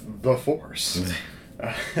us with the Force.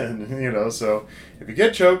 And, so if you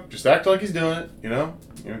get choked, just act like he's doing it,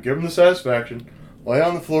 give him the satisfaction, lay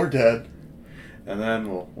on the floor dead, and then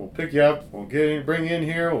we'll pick you up, bring you in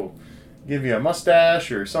here, we'll give you a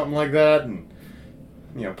mustache or something like that, and,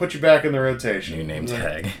 put you back in the rotation. New name He's like-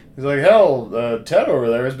 tag. He's like, hell, Ted over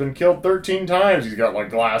there has been killed 13 times. He's got, like,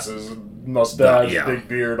 glasses, mustache, Yeah. big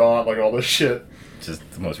beard on, like, all this shit. Just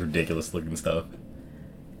the most ridiculous looking stuff.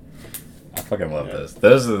 I fucking love Yeah.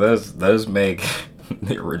 those. Those make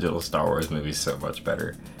the original Star Wars movies so much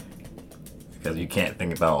better. Because you can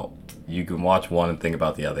watch one and think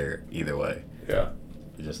about the other either way. Yeah.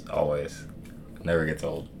 It just always never gets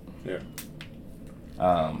old. Yeah.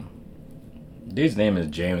 Dude's name is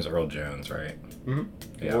James Earl Jones, right?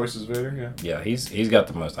 Mm-hmm. Yeah. Voices Vader, yeah. Yeah, he's got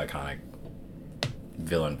the most iconic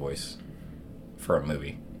villain voice for a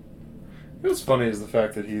movie. What's funny is the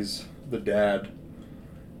fact that he's the dad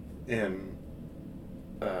in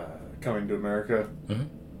Coming to America. Mhm.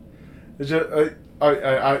 It's just,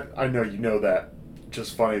 I know you know that.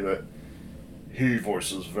 Just funny that he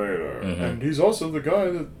voices Vader, and he's also the guy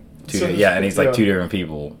that. And he's like two different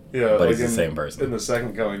people. Yeah, but like he's the same person. In the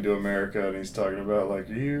second Coming to America, and he's talking about like,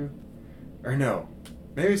 or no,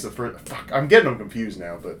 maybe it's the first. Fuck, I'm getting them confused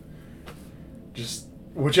now, but just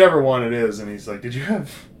whichever one it is, and he's like, do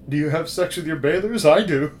you have sex with your bathers? I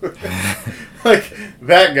do. Like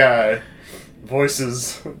that guy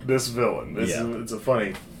voices this villain. It's a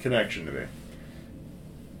funny connection to me.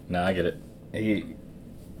 No, I get it.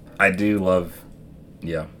 I do love,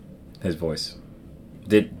 his voice.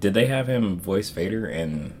 Did they have him voice Vader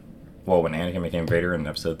when Anakin became Vader in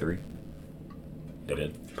Episode 3? They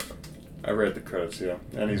did. I read the credits, yeah,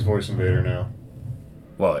 and he's voicing Vader now.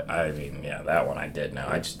 Well, I mean, that one I did know.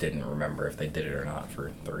 I just didn't remember if they did it or not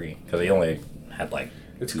for 3 because he only had like.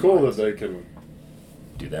 It's cool that they can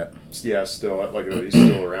do that. Yeah, still like he's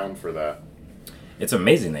still around for that. It's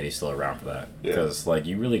amazing that he's still around for that Yeah. because like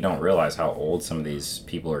you really don't realize how old some of these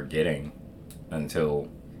people are getting until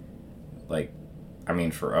like. I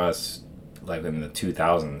mean, for us, like in the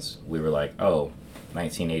 2000s, we were like,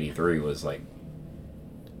 1983 was like,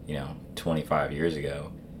 25 years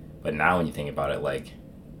ago. But now when you think about it, like,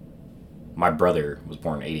 my brother was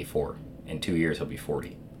born in 84. In 2 years, he'll be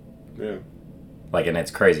 40. Yeah. Like, and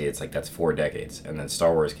it's crazy. It's like, that's 4 decades. And then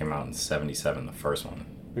Star Wars came out in 77, the first one.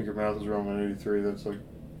 I think your math is wrong on 83. That's like,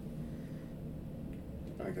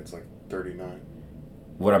 I think it's like 39.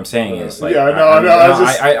 What I'm saying is, like,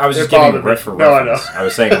 I was just giving a riff for reference. I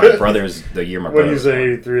was saying my brother's the year my brother. When you say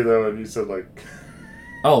 83, though, and you said like,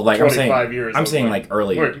 like I'm saying, years. I'm saying like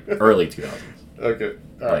early 2000s. Okay,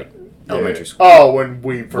 like elementary school. Oh, when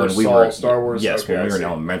we first saw Star Wars. Yes, okay, when we were in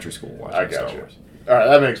elementary school watching Star Wars. All right,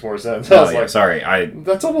 that makes more sense. Sorry,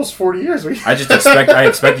 that's almost 40 years. I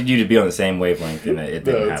expected you to be on the same wavelength, and it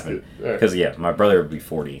didn't happen. Because my brother would be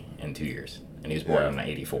 40 in 2 years, and he was born in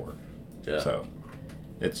 '84. Yeah. So.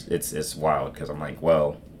 It's wild because I'm like,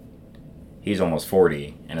 well, he's almost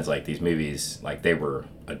 40, and it's like these movies, like they were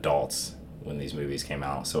adults when these movies came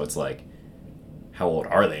out, so it's like, how old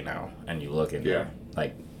are they now? And you look and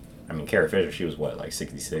like, I mean, Carrie Fisher, she was what, like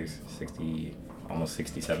 66, 60, almost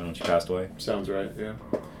 67 when she passed away? Sounds right, yeah.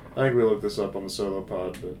 I think we looked this up on the Solo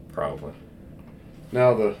Pod, but probably.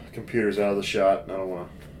 Now the computer's out of the shot, and I don't want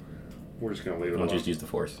to. We're just gonna leave it alone. Just use the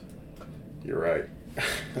Force. You're right.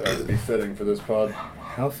 That would be fitting for this pod.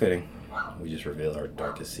 How fitting. We just revealed our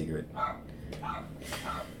darkest secret.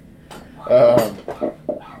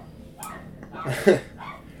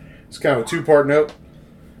 It's kind of a two-part note.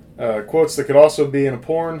 Quotes that could also be in a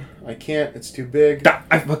porn. I can't. It's too big.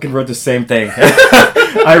 I fucking wrote the same thing.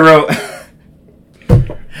 I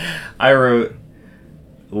wrote,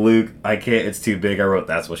 Luke, I can't. It's too big. I wrote,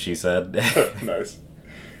 that's what she said. Nice.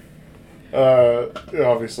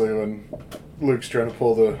 Obviously, when Luke's trying to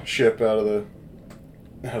pull the ship out of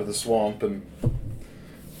the swamp and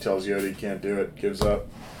tells Yoda he can't do it, gives up.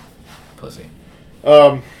 Pussy.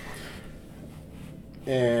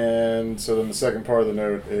 And so then the second part of the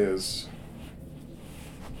note is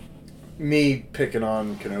me picking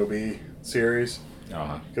on Kenobi series.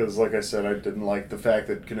 Because, like I said, I didn't like the fact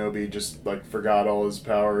that Kenobi just, like, forgot all his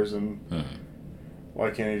powers and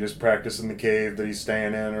why can't he just practice in the cave that he's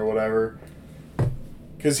staying in or whatever?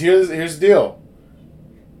 Because here's the deal.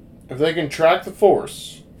 If they can track the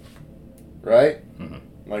Force, right?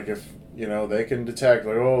 Mm-hmm. Like if, they can detect,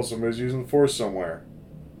 like, oh, somebody's using the Force somewhere.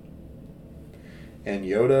 And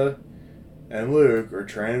Yoda and Luke are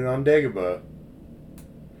training on Dagobah.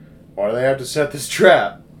 Why do they have to set this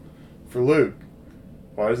trap for Luke?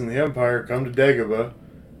 Why doesn't the Empire come to Dagobah?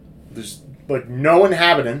 There's, like, no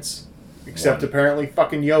inhabitants. Except apparently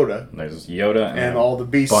fucking Yoda. There's Yoda and all the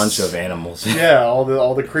beasts. Bunch of animals. Yeah,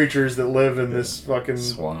 all the creatures that live in this fucking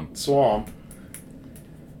swamp.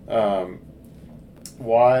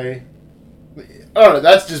 Why? Oh,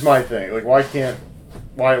 that's just my thing. Like, why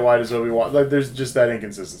does Obi-Wan? Like, there's just that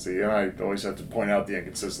inconsistency, and I always have to point out the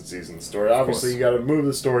inconsistencies in the story. Obviously, you got to move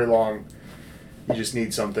the story along. You just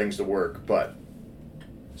need some things to work, but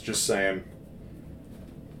it's just saying,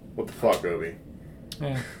 what the fuck, Obi?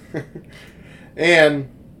 Yeah. And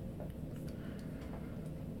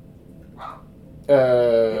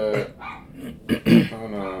oh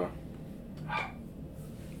no.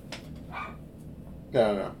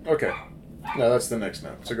 No. Okay. No, that's the next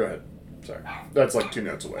note. So go ahead. Sorry. That's like 2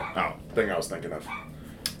 notes away. Oh. Thing I was thinking of.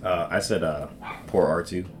 I said poor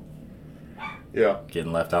R2. Yeah.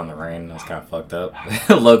 Getting left out in the rain. That was kind of fucked up.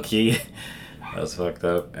 Low key. That was fucked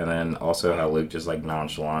up. And then also how Luke just like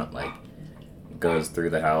nonchalant, like goes through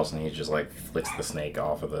the house and he just like flicks the snake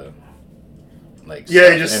off of the like he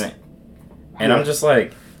just and I'm just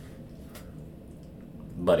like,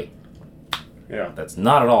 buddy, yeah, that's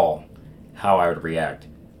not at all how I would react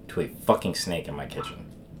to a fucking snake in my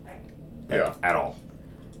kitchen. Yeah. At all.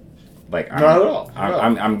 Like, Not at all. No.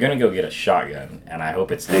 I'm gonna go get a shotgun, and I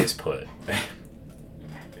hope it stays put.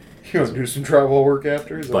 You want to do some drywall work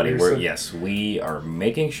after? Is that what Buddy, you're saying? yes, we are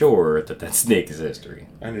making sure that snake is history.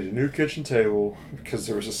 I need a new kitchen table because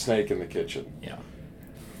there was a snake in the kitchen. Yeah.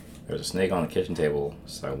 There was a snake on the kitchen table,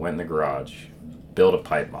 so I went in the garage, built a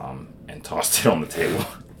pipe bomb, and tossed it on the table.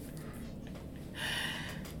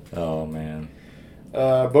 Oh, man.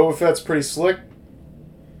 Boba Fett's pretty slick.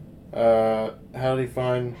 How did he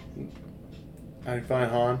find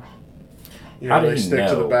Han? You know, How did they he stick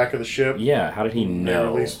to the know? back of the ship. Yeah, how did he They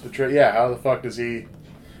know? released the yeah, how the fuck does he...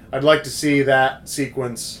 I'd like to see that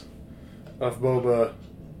sequence of Boba...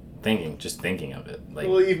 Just thinking of it. Like,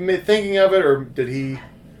 Well, even thinking of it, or did he...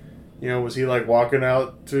 You know, was he like walking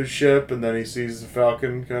out to his ship and then he sees the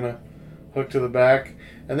Falcon kind of hooked to the back?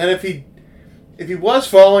 And then if he was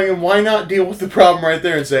following him, why not deal with the problem right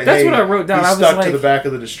there and say, That's hey, what I wrote down. he's I was stuck to like- the back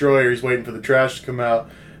of the destroyer, he's waiting for the trash to come out.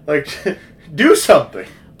 Like, do something.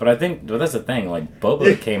 but that's the thing. Like,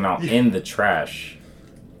 Boba came out in the trash.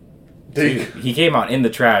 Did Too. He came out in the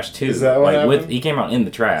trash too. Is that what like happened? he came out in the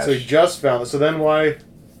trash. So he just found it. So then why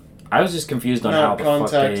I was just confused on not how the fuck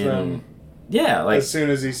contact they them didn't. Yeah, like as soon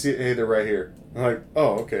as he see, hey, they're right here. I'm like,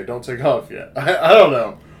 oh, okay, don't take off yet. I don't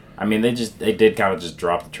know. I mean, they did kind of just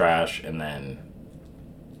drop the trash and then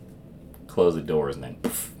close the doors and then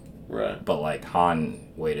poof. Right. But like Han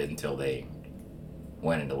waited until they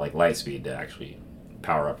went into like light speed to actually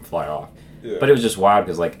power up and fly off. Yeah. But it was just wild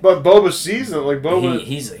because like But Boba sees it. Like Boba,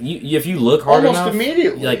 if you look hard almost enough,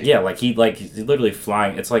 immediately. like yeah, he's literally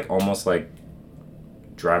flying. It's like almost like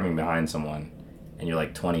driving behind someone, and you're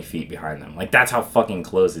like 20 feet behind them. Like that's how fucking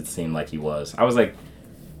close it seemed like he was. I was like,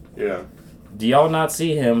 Yeah. do y'all not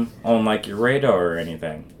see him on like your radar or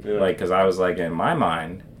anything? Yeah. Like, because I was like in my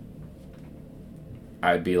mind,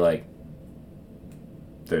 I'd be like,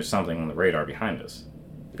 there's something on the radar behind us.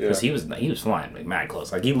 Yeah. Because he was flying like mad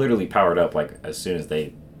close. Like he literally powered up like as soon as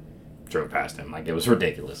they drove past him. Like it was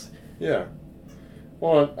ridiculous. Yeah.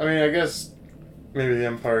 Well, I mean, I guess maybe the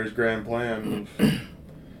Empire's grand plan of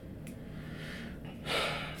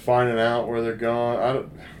finding out where they're going.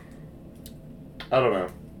 I don't know.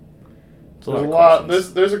 It's There's a of lot.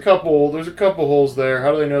 questions. There's a couple holes there.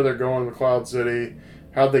 How do they know they're going to Cloud City?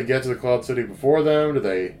 How'd they get to the Cloud City before them? Were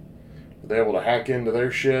they able to hack into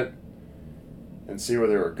their shit and see where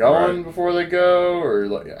they were going Right. before they go? Or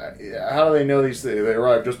like, how do they know these things? They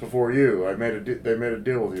arrived just before you. They made a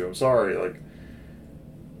deal with you. I'm sorry.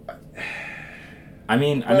 Like, I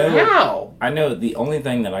mean, I but know. how? I know the only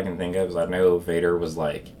thing that I can think of is I know Vader was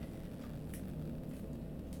like,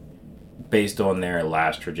 based on their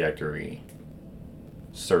last trajectory,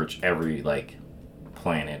 search every like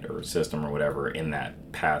planet or system or whatever in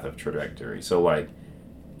that path of trajectory. So like,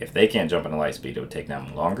 if they can't jump into light speed, it would take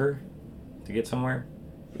them longer to get somewhere.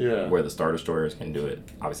 Yeah. Where the Star Destroyers can do it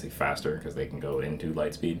obviously faster because they can go into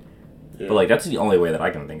light speed. Yeah. But like that's the only way that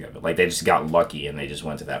I can think of it. Like they just got lucky and they just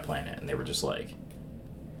went to that planet and they were just like,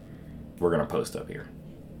 we're gonna post up here.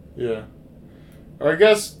 Yeah. Or I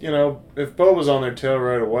guess, if Boba's on their tail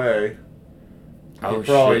right away, he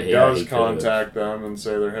probably does contact them and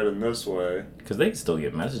say they're heading this way. Because they can still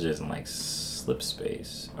get messages in like slip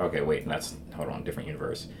space. Okay, wait, hold on, different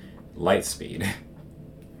universe. Light speed.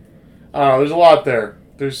 I don't know, there's a lot there.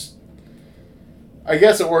 I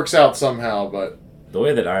guess it works out somehow, but The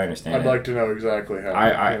way that I understand I'd it, like to know exactly how.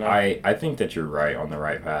 I think that you're right on the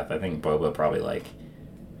right path. I think Boba probably like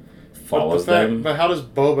follows but them. But how does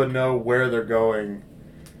Boba know where they're going?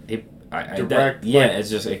 Direct,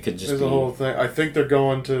 it could just There's be a whole thing. I think they're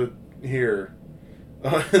going to here.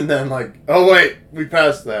 And then like, oh wait, we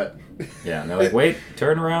passed that. yeah. And they're like, wait,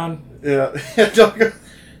 turn around, Yeah. Don't go-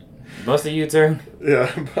 bust a U-turn.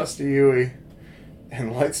 Yeah, Buster Yui.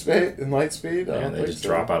 In light speed? I Yeah, don't they think just so.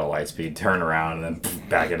 drop out of light speed, turn around, and then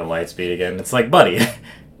back into light speed again. It's like, buddy.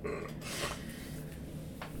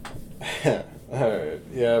 Alright.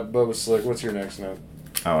 Yeah, Boba's slick. What's your next note?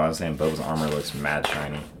 Oh, I was saying Boba's armor looks mad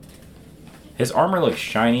shiny. His armor looks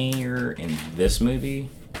shinier in this movie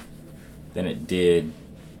than it did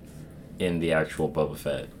in the actual Boba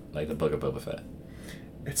Fett, like the Book of Boba Fett.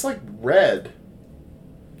 It's like red.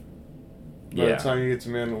 By Yeah, the time you get to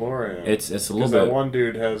Mandalorian. it's a little Because that bit. one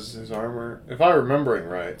dude has his armor. If I'm remembering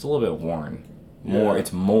right. It's a little bit worn. Yeah.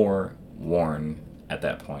 It's more worn at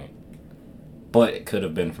that point. But it could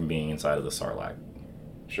have been from being inside of the Sarlacc,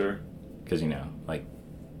 Sure. because like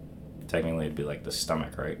technically it'd be like the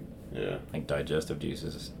stomach, right? Yeah. Like digestive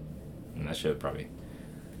juices, and that should probably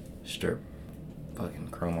stir fucking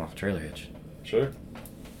chrome off the trailer hitch. Sure.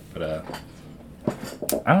 But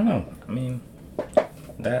I don't know. I mean,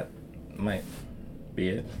 that might be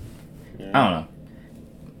it. Yeah. I don't know.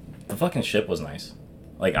 The fucking ship was nice.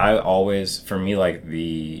 Like, I always, for me, like,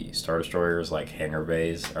 the Star Destroyers, like, hangar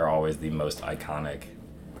bays are always the most iconic,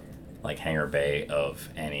 like, hangar bay of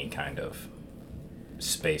any kind of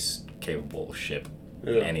space-capable ship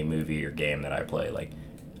in Yeah. any movie or game that I play. Like,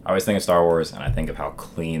 I always think of Star Wars, and I think of how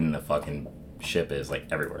clean the fucking ship is, like,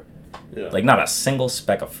 everywhere. Yeah. Like, not a single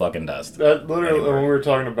speck of fucking dust. That literally, anywhere. when we were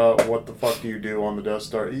talking about what the fuck do you do on the Death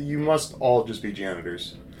Star, you must all just be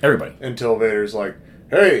janitors Everybody. until Vader's like,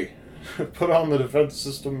 "Hey, put on the defense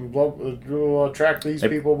system, blah, track these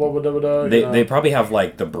people, blah blah blah blah." They probably have,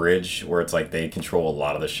 like, the bridge where it's like they control a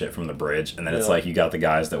lot of the shit from the bridge, and then it's Yeah. like you got the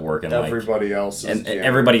guys that work in, like... everybody else is And janitors.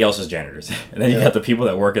 everybody else is janitors. And then you Yeah. got the people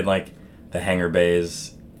that work in, like, the hangar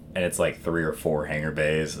bays, and it's like 3 or 4 hangar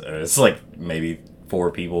bays. And it's like maybe 4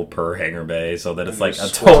 people per hangar bay, so that it's And like you're a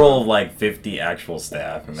total scrubbing. of like 50 actual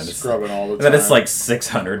staff, and then it's scrubbing all the and then it's time. like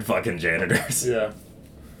 600 fucking janitors. Yeah.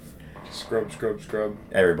 Scrub.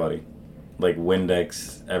 Everybody, like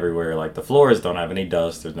Windex everywhere. Like the floors don't have any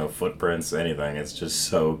dust. There's no footprints, anything. It's just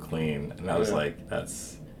so clean. And I was Yeah. like,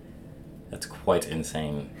 that's quite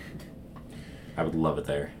insane. I would love it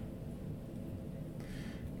there.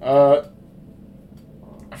 I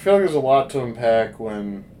feel like there's a lot to unpack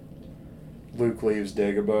when Luke leaves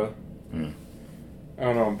Dagobah. Mm. I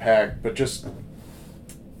don't know unpack, but just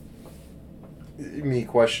me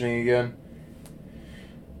questioning again.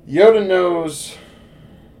 Yoda knows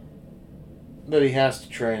that he has to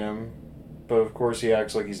train him, but of course he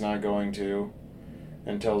acts like he's not going to,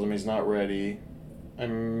 and tells him he's not ready. I'm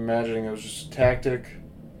imagining it was just a tactic,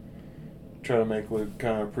 try to make Luke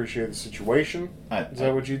kind of appreciate the situation. Is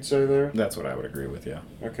that what you'd say there? That's what I would agree with, yeah.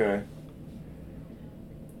 Okay.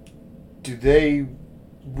 Do they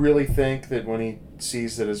really think that when he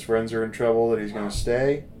sees that his friends are in trouble that he's going to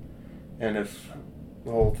stay? And if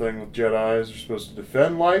the whole thing with Jedis are supposed to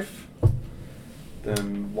defend life,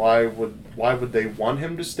 then why would they want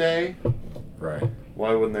him to stay? Right.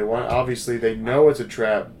 Why wouldn't they want? Obviously, they know it's a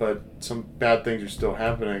trap, but some bad things are still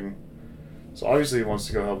happening. So obviously, he wants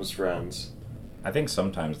to go help his friends. I think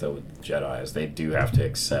sometimes though with Jedis, they do have to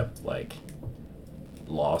accept like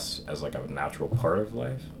loss as like a natural part of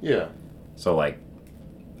life. Yeah. So like,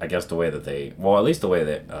 I guess the way that at least the way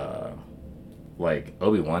that like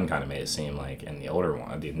Obi-Wan kind of made it seem like in the older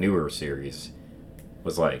one, the newer series,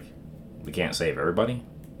 was like we can't save everybody,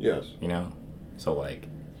 Yes. you know. So like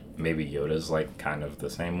maybe Yoda's like kind of the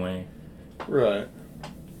same way, Right.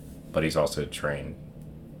 but he's also trained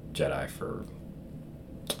Jedi for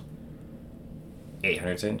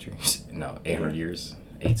 800 centuries. No, 800 years,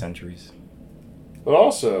 8 centuries. But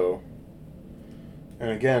also,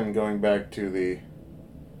 and again, going back to the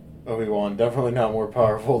Obi-Wan, definitely not more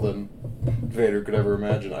powerful than Vader could ever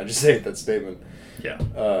imagine. I just hate that statement.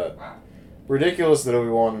 Yeah. Ridiculous that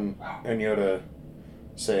Obi-Wan and Yoda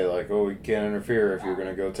say, like, oh, we can't interfere if you're going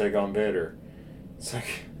to go take on Vader. It's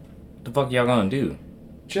like, The fuck y'all gonna do?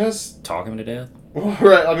 just, Talk him to death? well,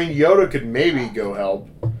 right, I mean, Yoda could maybe go help,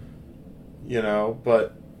 you know,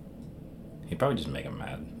 but He'd probably just make him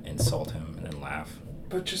mad, insult him, and then laugh.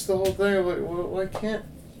 just the whole thing of, like, well, why can't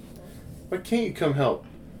you come help?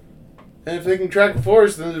 And if they can track the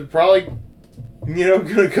Force, then they're probably, you know,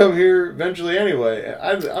 going to come here eventually anyway.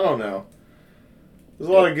 I don't know. There's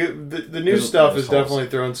a lot of good... The new There's stuff holes. is definitely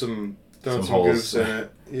throwing some Some holes. goofs in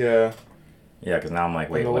it. Yeah. Yeah, because now I'm like,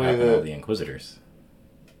 wait, the what way happened to that- the Inquisitors?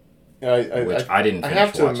 I, I didn't I finish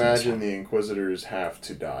have to watching this imagine one. the Inquisitors have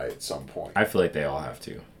to die at some point. I feel like they all have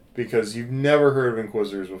to. Because you've never heard of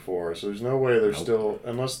Inquisitors before, so there's no way they're Nope. still...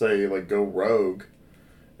 Unless they, like, go rogue,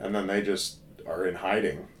 and then they just are in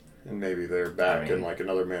hiding. And maybe they're back in, like,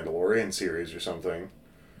 another Mandalorian series or something.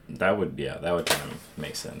 That would kind of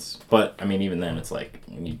make sense. But, I mean, even then, it's like,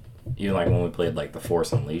 even like when we played, like, The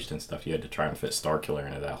Force Unleashed and stuff, you had to try and fit Starkiller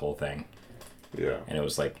into that whole thing. Yeah. And it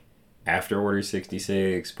was, like, after Order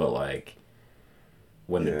 66, but, like,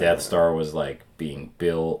 when the Yeah. Death Star was, like, being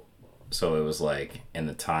built. So it was, like, in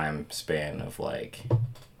the time span of, like,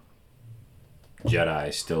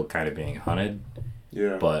 Jedi still kind of being hunted.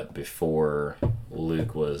 Yeah. But before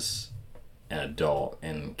Luke was an adult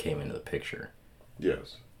and came into the picture.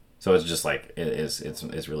 Yes. So it's just like it's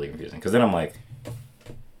really confusing because then I'm like,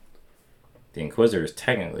 the Inquisitors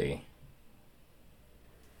technically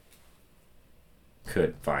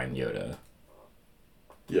could find Yoda.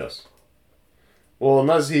 Yes. Well,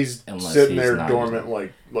 unless he's Unless sitting he's there not dormant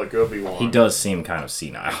like Obi-Wan. He does seem kind of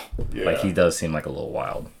senile. Yeah. Like he does seem like a little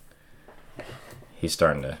wild. He's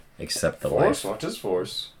starting to accept the Force, life. watch his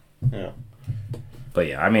Force. Yeah. But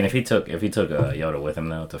yeah, I mean, if he took Yoda with him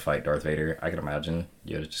though to fight Darth Vader, I can imagine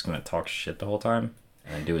Yoda's just gonna talk shit the whole time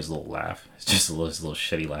and then do his little laugh. It's just his little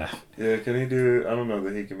shitty laugh. Yeah, can he do... I don't know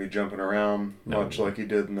that he can be jumping around No. much like he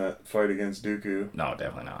did in that fight against Dooku. No,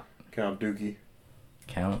 definitely not. Count Dookie.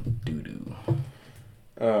 Count Dooku.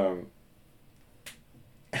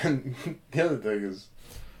 And the other thing is...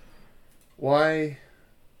 Why...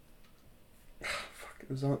 Fuck, it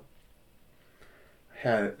was on... I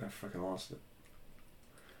had it, and I fucking lost it.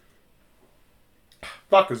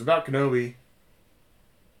 Fuck, it was about Kenobi.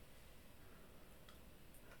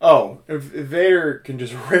 Oh, if Vader can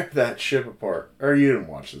just rip that ship apart. Or you didn't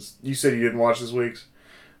watch this. You said you didn't watch this week's?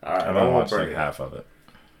 Alright, I've I only won't watched bring like it. half of it.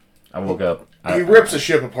 I woke up. He rips a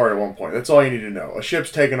ship apart at one point. That's all you need to know. A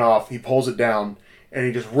ship's taken off, he pulls it down, and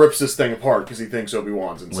he just rips this thing apart because he thinks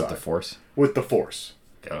Obi-Wan's inside. with the Force. With the Force.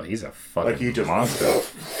 Oh, he's a fucking Like he just... monster.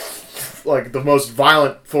 Like the most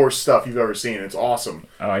violent Force stuff you've ever seen. It's awesome.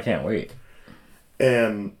 Oh, I can't wait.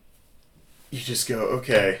 And you just go,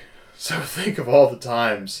 okay, so think of all the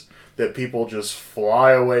times that people just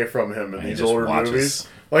fly away from him in And he these just older watches. movies.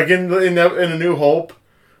 Like in A New Hope,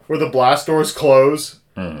 where the blast doors close,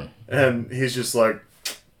 and he's just like,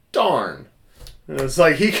 darn. And it's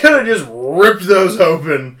like, he could have just ripped those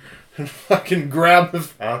open and fucking grabbed the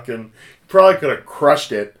Falcon. He probably could have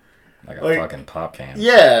crushed it. Like a Like- fucking pop can.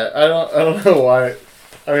 Yeah, I don't know why.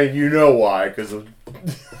 I mean, you know why, because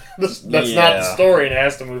that's not the Yeah. story and it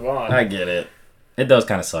has to move on. I get it. It does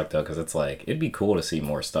kind of suck though, because it's like it'd be cool to see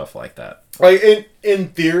more stuff like that. Like in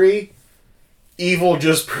theory, evil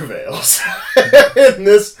just prevails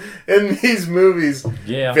in these movies.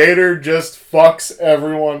 Yeah. Vader just fucks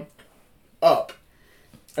everyone up,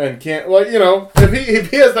 and can't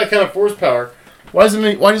if he has that kind of force power, why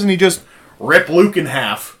doesn't he just rip Luke in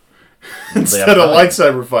half instead of probably.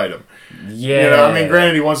 lightsaber fight him? Yeah. I mean,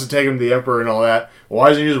 granted, he wants to take him to the Emperor and all that. Why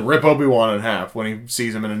doesn't he just rip Obi-Wan in half when he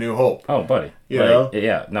sees him in A New Hope? Oh, buddy. You Like, know?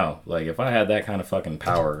 Yeah, no. Like, if I had that kind of fucking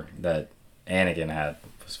power that Anakin had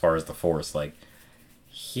as far as the Force, like,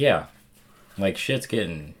 yeah. Like, shit's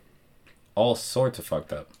getting all sorts of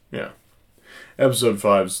fucked up. Yeah. Episode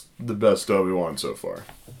 5's the best Obi-Wan so far.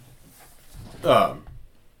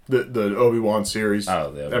 The Obi-Wan series.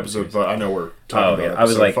 Oh, the Obi-Wan episode series. 5. I know we're talking about I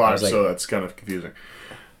was episode like- 5, I was like- so that's kind of confusing. I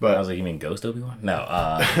But was like, you mean Ghost Obi-Wan? No.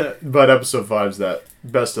 but episode 5's that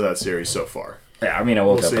best of that series so far. Yeah, I mean, I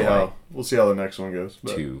woke We'll up see at like we'll see how the next one goes.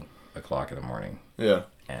 But, 2 o'clock in the morning, yeah.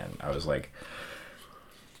 and I was like,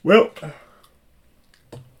 Well,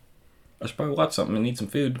 I should probably watch something and eat some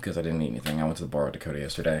food because I didn't eat anything. I went to the bar with Dakota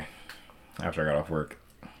yesterday after I got off work.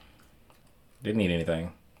 Didn't eat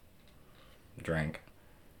anything. Drank.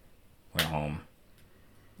 Went home.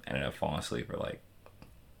 Ended up falling asleep at like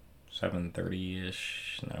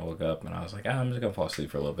 7:30ish. And then I woke up and I was like, I'm just going to fall asleep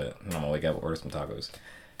for a little bit. And I'm going to wake up, order some tacos.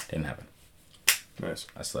 Didn't happen. nice.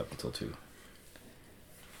 I slept until 2.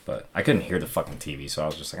 But I couldn't hear the fucking TV, so I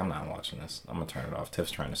was just like, I'm not watching this. I'm going to turn it off.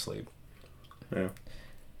 Tiff's trying to sleep. Yeah.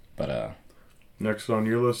 But, Next on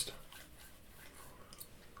your list?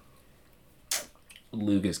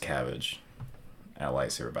 Lucas Cabbage at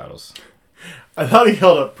lightsaber battles. I thought he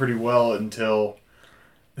held up pretty well until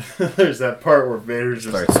there's that part where Vader's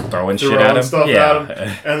just Starts throwing shit at him. stuff Yeah. at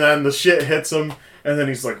him, and then the shit hits him, and then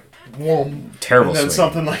he's like, "Whoom!" Terrible And then swing.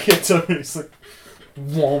 something like hits him, and he's like,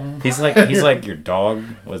 "Whoom!" He's like your dog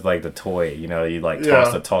with like the toy, you know, you like Yeah.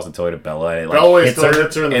 toss the toy to Bella and it like Bella hits still her,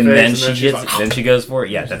 hits her in the and face, then and she then she's gets like, then she goes for it.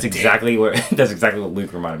 Yeah, that's exactly what that's exactly what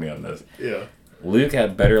Luke reminded me of in this. Yeah, Luke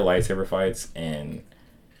had better lightsaber fights in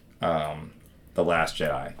The Last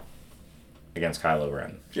Jedi against Kylo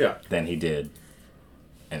Ren yeah. than he did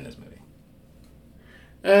in this movie.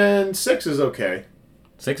 And 6 is okay.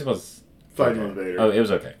 6 was Fighting okay. with Vader. Oh, it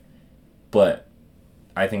was okay. But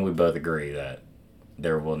I think we both agree that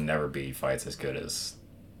there will never be fights as good as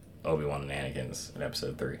Obi-Wan and Anakin's in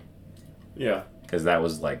Episode 3. Yeah, Because that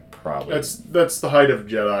was like probably that's the height of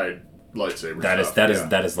Jedi lightsaber.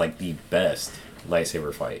 that is like the best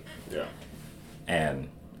lightsaber fight. Yeah. And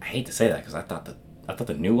I hate to say that because I thought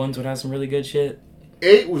the new ones would have some really good shit.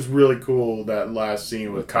 8 was really cool. That last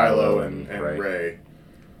scene with Kylo and Rey. Rey.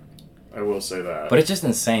 I will say that. But it's just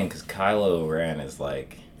insane because Kylo Ren is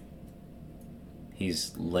like,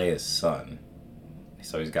 he's Leia's son,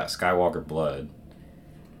 so he's got Skywalker blood,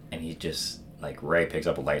 and he just like Rey picks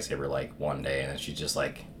up a lightsaber like one day, and then she's just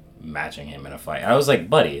like matching him in a fight. I was like,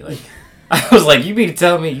 buddy, like, I was like, you mean to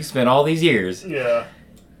tell me you spent all these years? Yeah.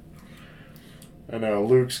 I know.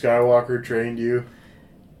 Luke Skywalker trained you.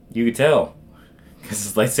 You could tell because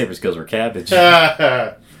his lightsaber skills were cabbage.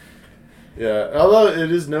 Yeah. Although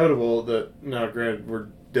it is notable that, now granted, we're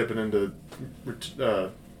dipping into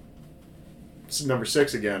number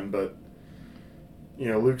 6 again, but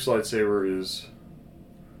Luke's lightsaber is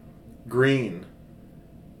green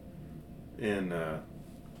in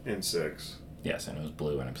 6. Yes, and it was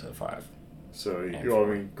blue in episode 5. So,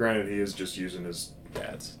 And granted, he is just using his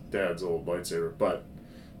dad's old lightsaber, but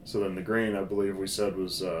so then the green, I believe we said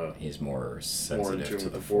was he's more more sensitive in tune to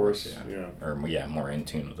with the the Force. Yeah. Yeah, Or more in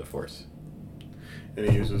tune with the Force. and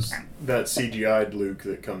he uses that CGI'd Luke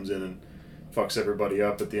that comes in and fucks everybody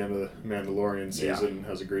up at the end of the Mandalorian season and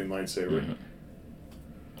has a green lightsaber. Mm-hmm.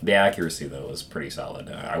 The accuracy, though, was pretty solid.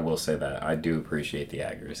 I will say that. I do appreciate the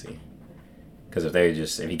accuracy. Because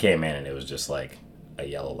if he came in and it was just like a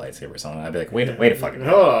yellow lightsaber or something, I'd be like, wait a fucking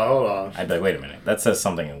minute. Hold on. I'd be like, wait a minute. That says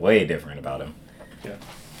something way different about him. Yeah.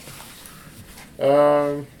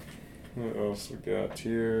 What else we got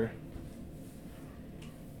here?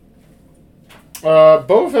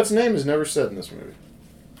 Boba Fett's name is never said in this movie.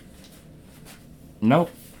 Nope.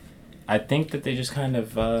 I think that they just kind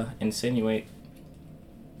of insinuate,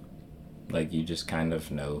 like, you just kind of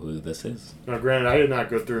know who this is. Now, granted, I did not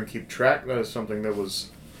go through and keep track. That is something that was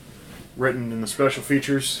written in the special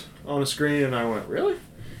features on the screen, and I went, really?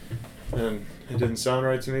 And it didn't sound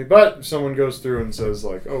right to me. But if someone goes through and says,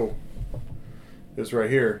 like, oh, it's right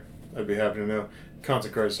here, I'd be happy to know.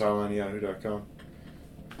 ContentCritisHotline@yahoo.com.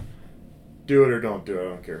 Do it or don't do it. I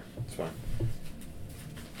don't care. It's fine.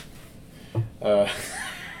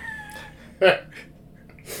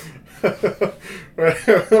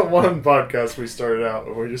 One podcast we started out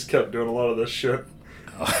where we just kept doing a lot of this shit.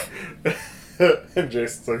 Oh. And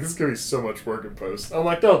Jason's like, this is going to be so much work in post. I'm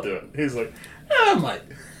like, don't do it. He's like, I might.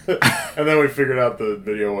 And then we figured out the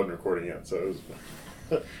video wasn't recording yet, so it was...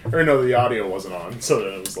 or no, the audio wasn't on, so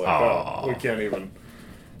then it was like, we can't even...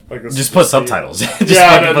 Like, Just put subtitles.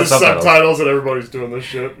 Just subtitles and everybody's doing this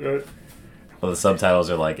shit, right? Well, the subtitles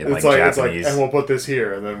are like in It's like, Japanese. and we'll put this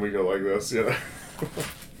here, and then we go like this,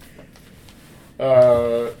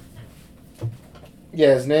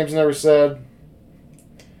 yeah, his name's never said.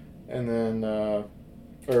 And then, or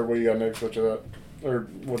what do you got next? What's that? Or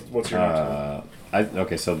what's your next one?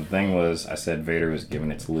 Okay, so the thing was, I said Vader was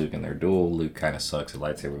giving it to Luke in their duel. Luke kind of sucks at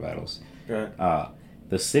lightsaber battles. Right.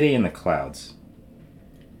 The city in the clouds.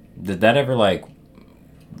 Did that ever, like,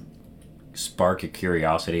 spark a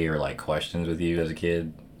curiosity or, like, questions with you as a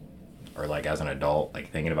kid? Or, like, as an adult,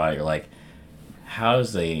 like, thinking about it, you're like, how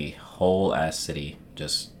does a whole-ass city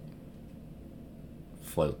just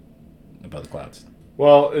float above the clouds?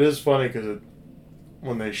 Well, it is funny because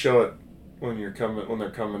when they show it, when they're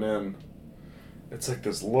coming in, it's like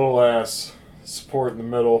this little-ass support in the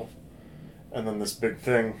middle, and then this big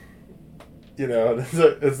thing. It's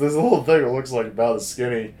this little thing that looks like about as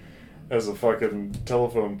skinny as a fucking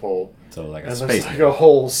telephone pole. So, like, a and space. there's like a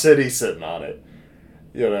whole city sitting on it.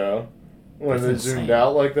 When That's they insane. zoomed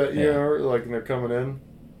out like that, Yeah. like when they're coming in.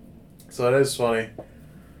 So that is funny.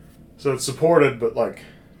 So it's supported, but like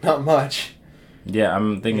not much. Yeah,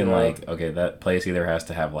 I'm thinking, You know? like, okay, that place either has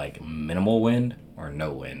to have, like, minimal wind or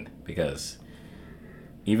no wind. Because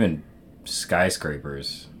even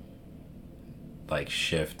skyscrapers, like,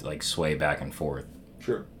 shift, like, sway back and forth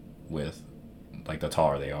Sure. with, like, the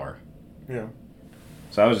taller they are. Yeah.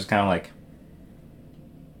 So I was just kind of like,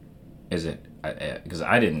 is it... Because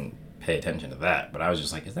I didn't pay attention to that, but I was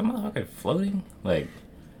just like, is that motherfucker floating? Like,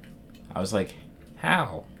 I was like,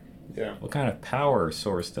 how? Yeah. What kind of power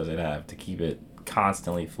source does it have to keep it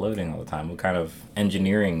constantly floating all the time? What kind of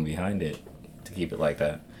engineering behind it to keep it like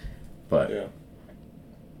that? But Yeah.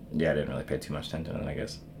 yeah, I didn't really pay too much attention to it, I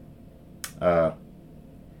guess.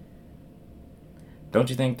 Don't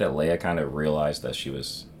you think that Leia kind of realized that she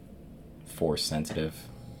was Force sensitive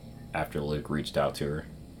after Luke reached out to her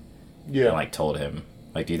Yeah. and, like, told him?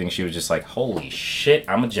 Like, do you think she was just like, holy shit,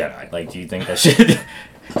 I'm a Jedi? Like, do you think that she...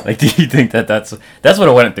 like, do you think that that's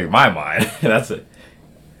what went through my mind? That's it.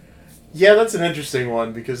 Yeah, that's an interesting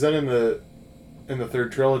one because then in the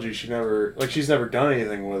third trilogy, she's never done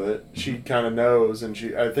anything with it. She kind of knows, and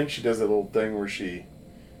I think she does that little thing where she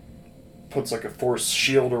puts like a Force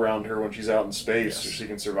shield around her when she's out in space so Yes. she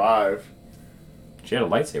can survive. She had a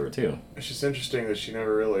lightsaber, too. It's just interesting that she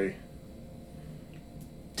never really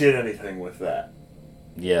did anything with that.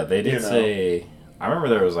 Yeah, they did You know. say... I remember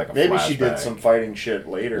there was, like, a Maybe flashback. she did some fighting shit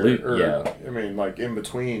later. Luke- or, yeah. I mean, like in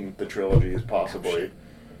between the trilogies, possibly.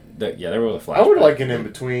 Yeah, there was a flashback. I would like an in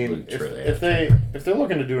between. Luke If truly they're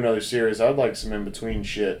looking to do another series, I'd like some in between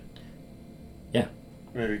shit. Yeah.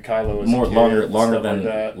 Maybe Kylo is more longer stuff than like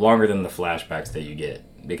that. longer than the flashbacks that you get,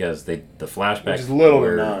 because the flashbacks Which is little or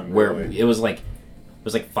where, none, where really. it was like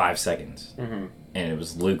 5 seconds, Mm-hmm. and it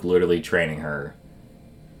was Luke literally training her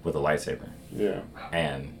with a lightsaber, Yeah,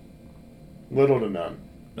 and little to none.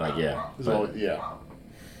 Like, yeah. Is all, yeah.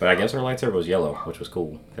 But I guess her lightsaber was yellow, which was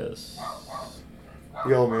cool, because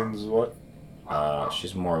Yellow means what?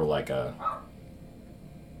 she's more like a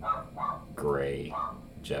gray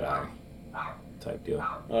Jedi type deal.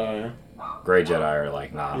 Yeah. Gray Jedi are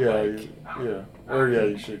like not Yeah, like yeah. Or yeah,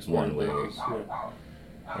 you should one explain way those. Yeah.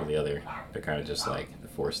 or the other. They're kind of just like the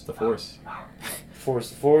Force.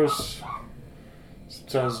 Force.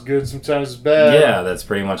 Sometimes it's good, sometimes it's bad. Yeah, that's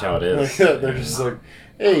pretty much how it is. They're just like,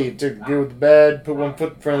 hey, you took the good with the bad, put one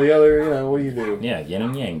foot in front of the other, you know, what do you do? Yeah, yin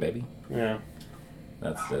and yang, baby. Yeah.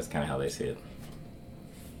 That's kind of how they see it.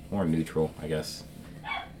 More neutral, I guess.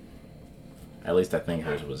 At least I think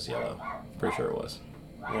hers was yellow. Pretty sure it was.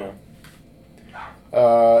 Yeah.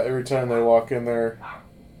 Every time they walk in there,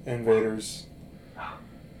 invaders.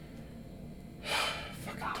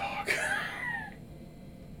 Fucking dog.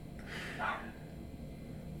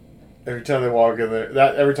 Every time they walk in there,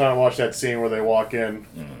 every time I watch that scene where they walk in,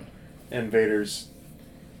 invaders,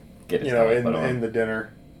 Get his you know, stomach put on. in the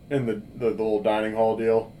dinner, in the little dining hall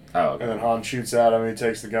deal, Oh, okay. and then Han shoots at him and he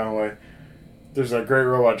takes the gun away. There's that great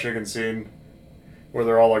Robot Chicken scene where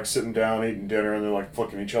they're all like sitting down eating dinner and they're like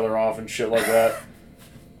flicking each other off and shit like that.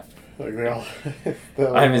 Like they all.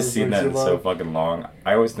 I haven't seen that in so fucking long.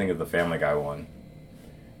 I always think of the Family Guy one.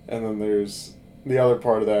 And then there's the other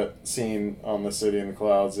part of that scene on the City in the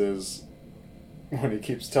Clouds is when he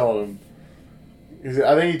keeps telling him.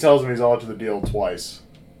 I think he tells him he's all to the deal twice.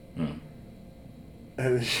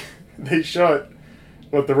 And they show it.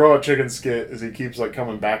 But the Robot Chicken skit is he keeps like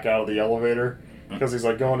coming back out of the elevator because he's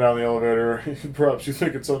like going down the elevator. Perhaps you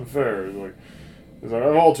think it's unfair. He's like,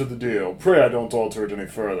 I've altered the deal. Pray I don't alter it any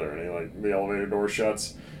further. And he like the elevator door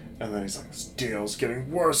shuts, and then he's like, this deal's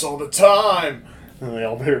getting worse all the time. And the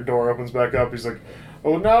elevator door opens back up. He's like, I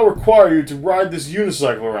will now require you to ride this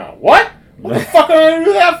unicycle around. What? What the fuck am I going to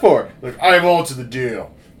do that for? Like, I have altered the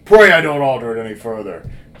deal. Pray I don't alter it any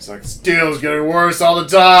further. He's like, this deal's getting worse all the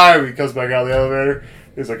time. He comes back out of the elevator.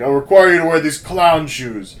 He's like, I'll require you to wear these clown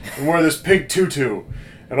shoes and wear this pink tutu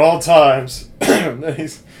at all times. And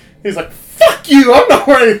he's like, fuck you! I'm not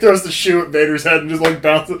wearing it. He throws the shoe at Vader's head and just like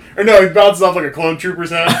bounces. Or no, he bounces off like a clone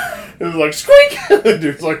trooper's head. It's like, squeak! The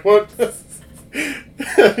dude's like, what?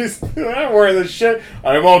 I'm not wearing this shit.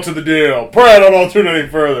 I'm altered the deal. Pray I don't alter it any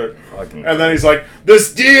further. And then he's like,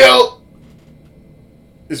 this deal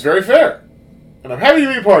is very fair. And I'm happy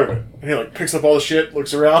to be a part of it. And he like picks up all the shit,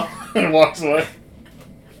 looks around, and walks away.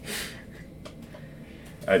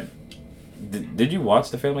 Did you watch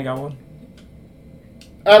the Family Guy one?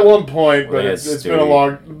 At one point, but Well, it's been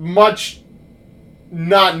a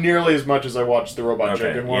not nearly as much as I watched the Robot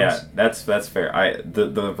Chicken ones. Yeah, that's fair.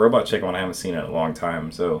 The Robot Chicken one I haven't seen in a long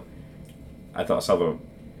time, so I saw the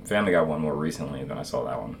Family Guy one more recently than I saw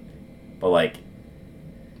that one. But like,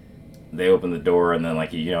 they open the door and then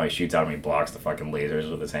like he shoots out and he blocks the fucking lasers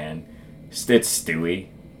with his hand. It's Stewie.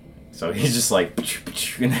 So he's just like,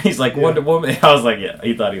 and he's like, Wonder Woman. I was like, yeah.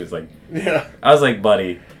 He thought he was like, yeah. I was like,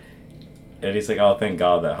 buddy. And he's like, oh, thank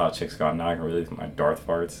God that hot chick's gone. Now I can release my Darth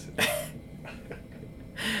farts.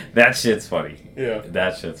 That shit's funny. Yeah.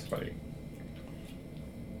 That shit's funny.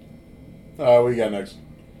 What you got next?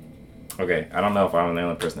 Okay, I don't know if I'm the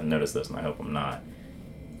only person that noticed this, and I hope I'm not.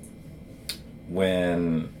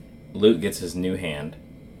 When Luke gets his new hand,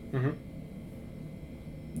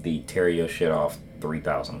 the tear your shit off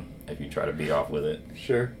 3000 if you try to beat off with it.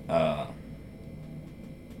 Sure.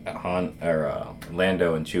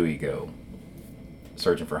 Lando and Chewie go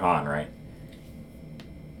searching for Han, right?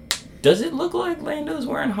 Does it look like Lando's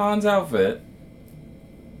wearing Han's outfit?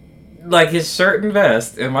 Like his shirt and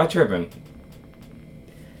vest? Am I tripping?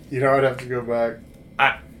 You know, I'd have to go back.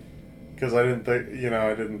 Because I didn't think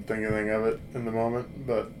anything of it in the moment,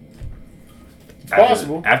 but it's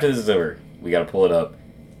possible. After this is over, we gotta pull it up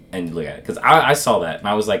and look at it. Because I saw that and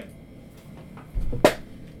I was like,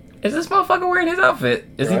 is this motherfucker wearing his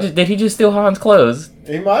outfit? Did he just steal Han's clothes?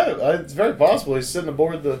 He might have. It's very possible. He's sitting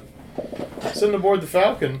aboard the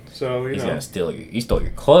Falcon, so He's gonna steal he stole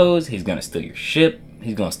your clothes, he's gonna steal your ship,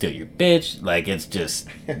 he's gonna steal your bitch. Like, it's just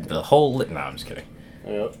the whole... No, I'm just kidding.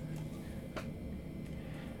 Yep.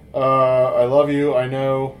 I love you. I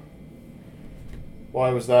know.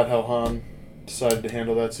 Why was that how Han decided to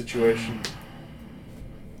handle that situation?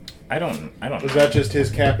 I don't Was that just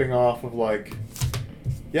his capping off of like,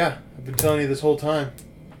 yeah, I've been telling you this whole time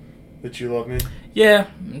that you love me? Yeah,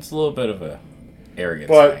 it's a little bit of a arrogance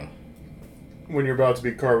But thing. when you're about to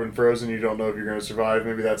be carbon frozen, you don't know if you're going to survive.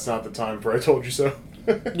 Maybe that's not the time for I told you so.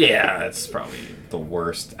 Yeah, that's probably the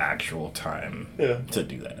worst actual time to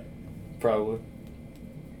do that. Probably.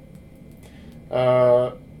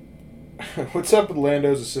 What's up with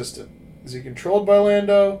Lando's assistant? is he controlled by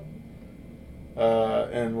Lando?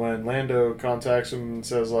 And when Lando contacts him and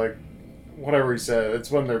says, like, whatever he said, it's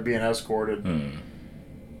when they're being escorted.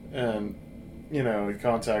 And, you know, he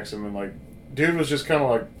contacts him and, like, dude was just kind of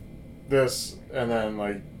like this, and then,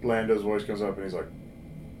 like, Lando's voice comes up and he's like,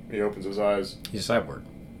 he opens his eyes. He's a cyborg.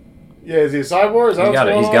 Yeah, is he a cyborg? Is that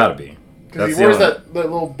He's got to be. Because he wears that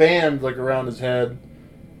little band, like, around his head.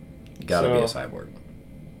 Got to be a cyborg.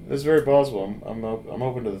 It's very possible. I'm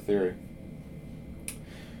open to the theory.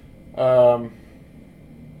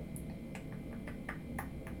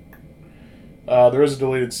 There is a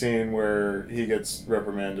deleted scene where he gets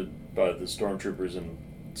reprimanded by the stormtroopers, and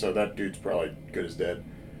so that dude's probably good as dead.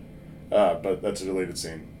 But that's a deleted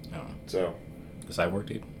scene. Oh. So. The cyborg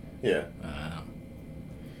dude? Yeah.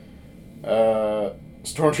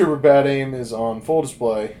 Stormtrooper bad aim is on full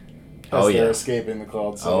display. As they're escaping the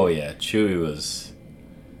cloud city. Oh yeah, Chewie was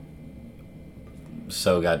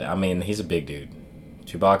so goddamn. I mean, he's a big dude.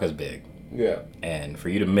 Chewbacca's big. Yeah. And for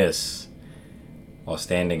you to miss while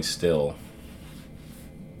standing still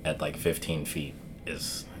at like 15 feet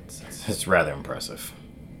it's rather impressive.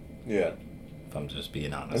 Yeah. If I'm just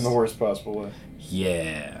being honest. In the worst possible way.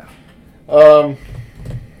 Yeah.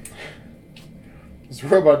 This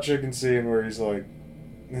Robot Chicken scene where he's like,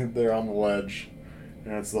 they're on the ledge,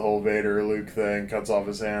 and it's the whole Vader Luke thing, cuts off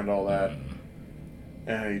his hand, all that.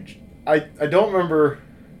 And I don't remember.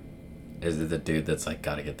 Is it the dude that's like,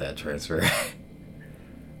 gotta get that transfer?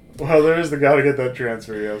 Well, there is the gotta get that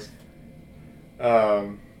transfer, yes.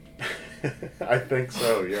 I think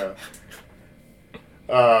so, yeah.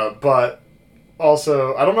 But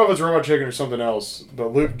also, I don't know if it's Robot Chicken or something else,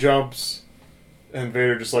 but Luke jumps and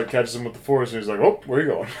Vader just like catches him with the Force and he's like, oh, where are you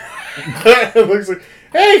going? And Luke's like,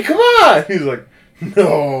 hey, come on! He's like,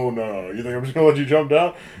 no. You think I'm just going to let you jump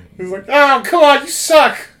down? He's like, oh, come on, you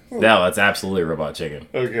suck! No, that's absolutely Robot Chicken.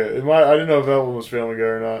 Okay, I didn't know if that one was Family Guy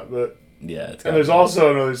or not, but... Yeah, it's and there's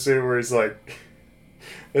also another scene where he's like...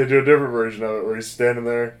 They do a different version of it where he's standing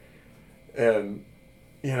there and,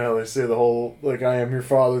 you know, they say the whole, like, I am your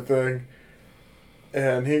father thing.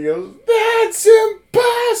 And he goes, that's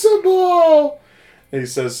impossible! And he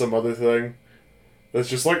says some other thing that's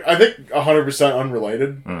just like, I think 100%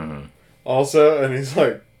 unrelated. Mm-hmm. Also, and he's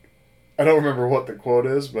like, I don't remember what the quote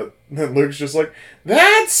is, but then Luke's just like,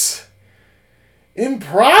 that's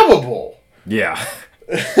improbable. Yeah.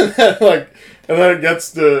 And then it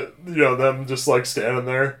gets to, you know, them just like standing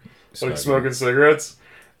there, like smoking cigarettes.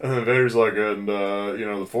 And then Vader's like, and, you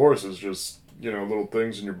know, the Force is just, you know, little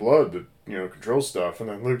things in your blood that, you know, control stuff. And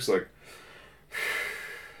then Luke's like,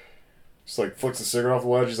 just like flicks the cigarette off the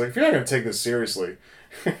ledge. He's like, if you're not going to take this seriously,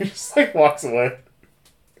 he just like walks away.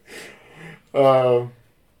 Alright,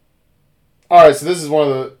 so this is one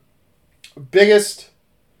of the biggest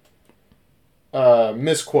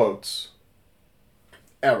misquotes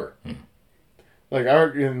ever. Like,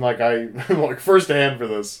 I'm like firsthand for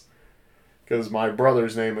this. Because my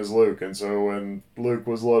brother's name is Luke, and so when Luke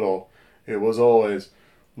was little, it was always,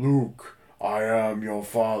 Luke, I am your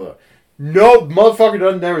father. No, motherfucker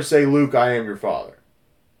doesn't never say, Luke, I am your father.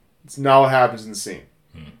 It's not what happens in the scene.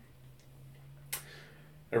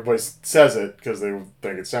 Everybody says it because they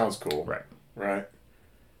think it sounds cool. Right?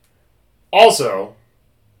 Also,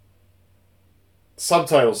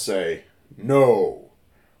 subtitles say, no,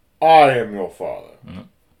 I am your father.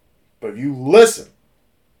 But if you listen,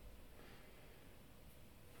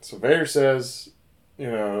 so Vader says, you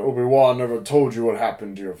know, Obi-Wan never told you what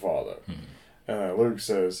happened to your father. And Luke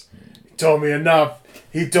says, he told me enough.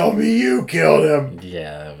 He told me you killed him.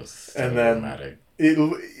 Yeah, that was so and then dramatic.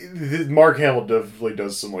 Mark Hamill definitely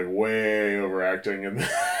does some like way overacting in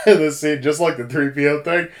this scene, just like the 3PO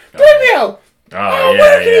thing. 3PO! Oh,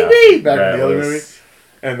 where can he be? Back that in the other was... movie.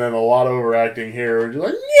 And then a lot of overacting here. We're just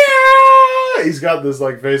like, yeah! He's got this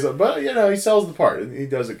like face up. But, you know, he sells the part. He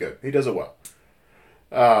does it good. He does it well.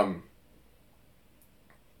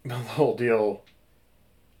 The whole deal.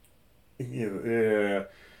 You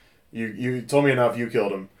told me enough. You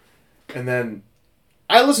killed him, and then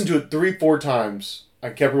I listened to it 3-4 times. I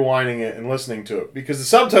kept rewinding it and listening to it because the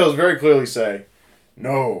subtitles very clearly say,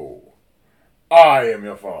 "No, I am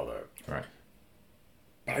your father." Right.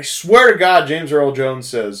 But I swear to God, James Earl Jones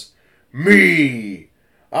says, "Me,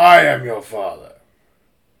 I am your father."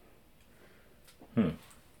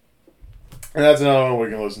 And that's another one we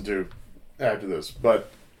can listen to after this.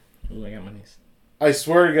 But Ooh, I got my niece. I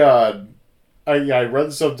swear to God, I read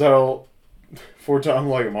the subtitle 4 times. I'm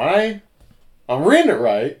like, I'm reading it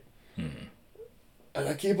right. And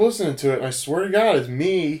I keep listening to it, and I swear to God, it's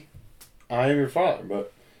me. I am your father.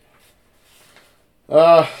 But,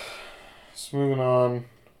 just moving on.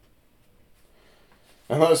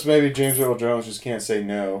 Unless maybe James Earl Jones just can't say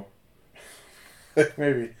no.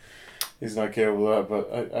 Maybe he's not capable of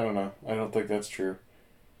that, but I don't know. I don't think that's true.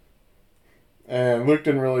 And Luke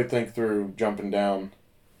didn't really think through jumping down,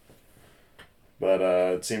 but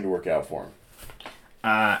it seemed to work out for him.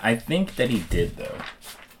 I think that he did, though.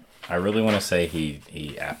 I really want to say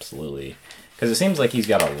he absolutely... Because it seems like he's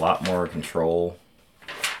got a lot more control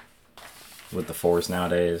with the Force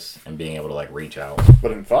nowadays and being able to, like, reach out.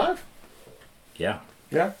 But in 5? Yeah.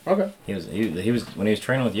 Yeah, okay. He was when he was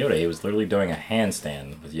training with Yoda, he was literally doing a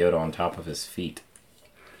handstand with Yoda on top of his feet.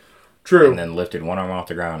 True. And then lifted one arm off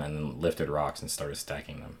the ground and then lifted rocks and started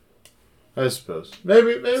stacking them. I suppose.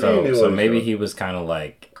 Maybe he knew So what he maybe was he was kind of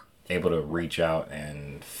like able to reach out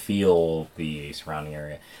and feel the surrounding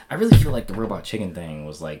area. I really feel like the Robot Chicken thing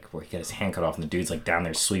was like where he got his hand cut off and the dude's like down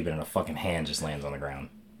there sweeping and a fucking hand just lands on the ground.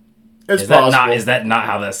 It's Is possible. that not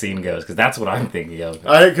how that scene goes? Because that's what I'm thinking of.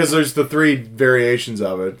 Because there's the 3 variations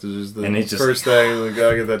of it. There's the And it's just- first thing, we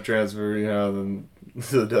gotta get that transfer, then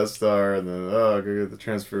to the Death Star, and then, gotta get the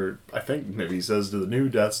transfer, I think maybe he says to the new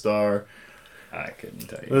Death Star. I couldn't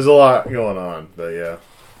tell you. There's a lot going on, but yeah.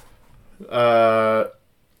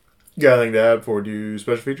 Got anything to add before we do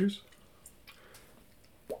special features?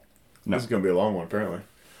 No. This is going to be a long one, apparently.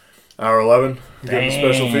 Hour 11, getting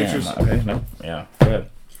special features. Okay, no. Yeah, go ahead.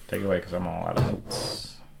 Take it away because I'm all out of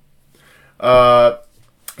notes. So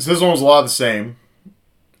this one was a lot of the same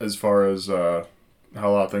as far as how a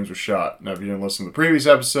lot of things were shot. Now, if you didn't listen to the previous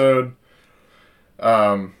episode,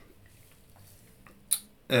 and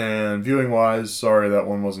viewing wise, sorry that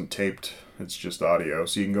one wasn't taped. It's just audio,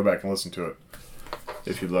 so you can go back and listen to it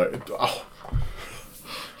if you'd like. Oh,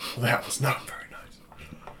 that was not very nice.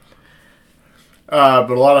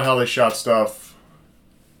 But a lot of how they shot stuff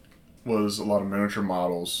was a lot of miniature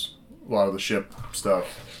models, a lot of the ship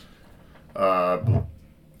stuff. I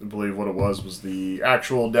believe what it was the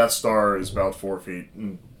actual Death Star is about 4 feet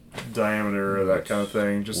in diameter, that kind of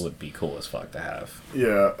thing. Just would be cool as fuck to have.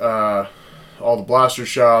 yeah. All the blaster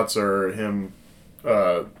shots are him,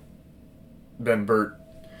 Ben Burt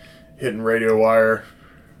hitting radio wire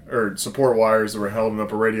or support wires that were holding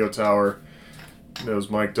up a radio tower. That was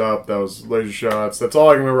mic'd up. That was laser shots. That's all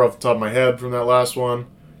I can remember off the top of my head from that last one.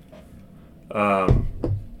 But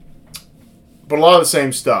a lot of the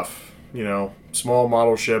same stuff, small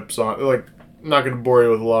model ships on. Like, I'm not going to bore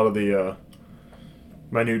you with a lot of the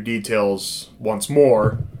minute details once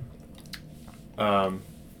more.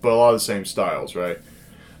 But a lot of the same styles, right?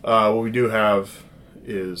 What we do have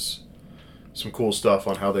is some cool stuff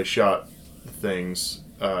on how they shot things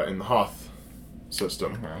in the Hoth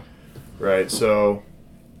system. Wow. Right, so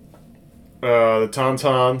the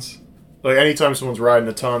Tauntauns, like anytime someone's riding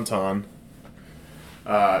a Tauntaun,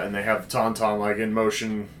 and they have the Tauntaun like in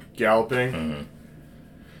motion galloping,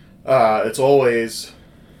 it's always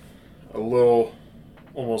a little,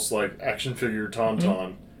 almost like action figure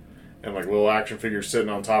Tauntaun, and like little action figures sitting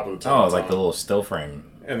on top of the Tauntaun. Oh, like the little still frame.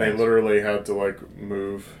 And they literally had to like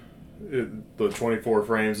move the 24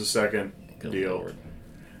 frames a second Good deal.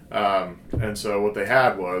 Lord. And so what they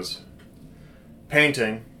had was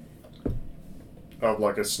painting of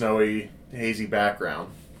like a snowy, hazy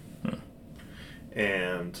background.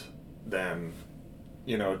 And then,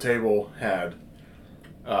 a table had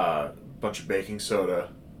a bunch of baking soda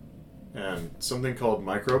and something called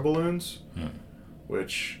micro balloons,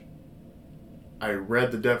 which I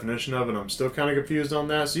read the definition of and I'm still kind of confused on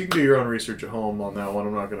that. So you can do your own research at home on that one.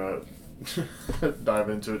 I'm not going to dive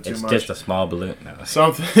into it too It's much. just a small balloon. No.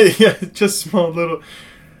 Something, yeah, just small little.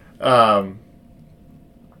 But,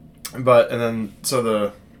 and then, so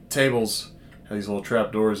the tables had these little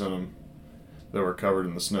trap doors in them that were covered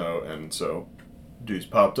in the snow. And so dudes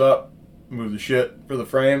popped up, moved the shit for the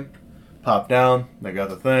frame, popped down, they got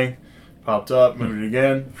the thing, popped up, moved it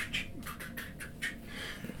again.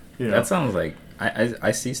 That sounds like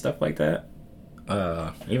I see stuff like that.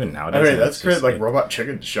 Even nowadays. I mean, and that's it's great. just Like Robot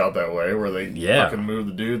Chicken shot that way, where they fucking move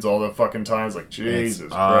the dudes all the fucking times. Like Jesus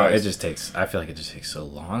Christ! It just takes. I feel like it just takes so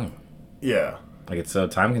long. Yeah, Like it's so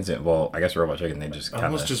time consuming. Well, I guess Robot Chicken they just I kind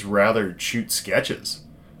almost of just rather shoot sketches.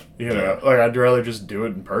 Like I'd rather just do it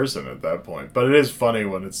in person at that point. But it is funny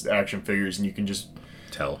when it's action figures and you can just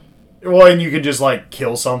tell. well, and you can just like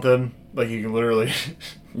kill something. Like you can literally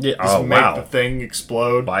Yeah. just Oh make wow. the thing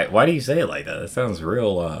explode. Why do you say it like that? That sounds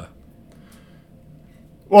real.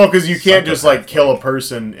 Well, because you can't just like kill a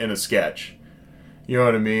person in a sketch. You know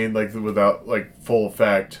what I mean? Like without like full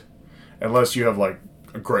effect, unless you have like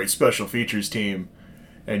a great special features team,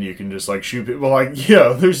 and you can just like shoot people. Well, like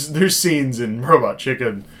there's scenes in Robot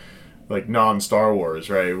Chicken, like non-Star Wars,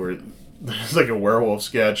 right, where there's like a werewolf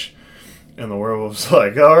sketch, and the werewolf's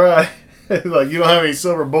like, "All right, like, you don't have any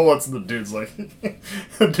silver bullets, and the dude's like,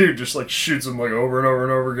 the dude just like shoots him like over and over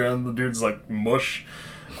and over again. The dude's like mush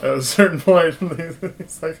at a certain point.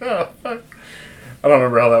 He's like, oh fuck. I don't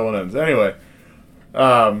remember how that one ends. Anyway,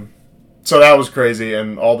 so that was crazy,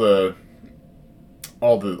 and all the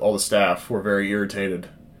staff were very irritated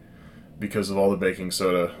because of all the baking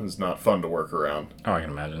soda. It was not fun to work around. Oh, I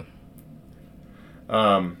can imagine.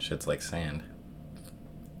 Shit's like sand.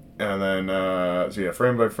 And then, so yeah,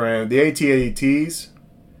 frame by frame. The AT-ATs.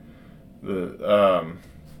 The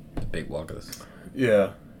big walkers.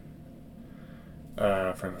 Yeah.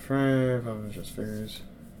 Frame by frame. Just figures.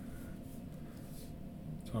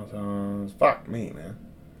 Fuck me, man.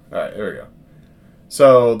 Alright, there we go.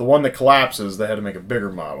 So, the one that collapses, they had to make a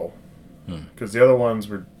bigger model. Because the other ones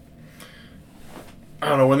were... I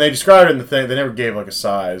don't know, when they described it in the thing, they never gave like a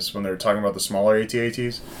size when they were talking about the smaller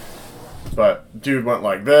AT-ATs. But dude went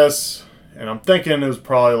like this, and I'm thinking it was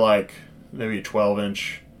probably like maybe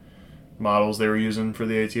 12-inch models they were using for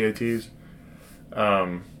the AT-ATs.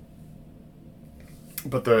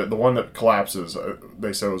 But the one that collapses,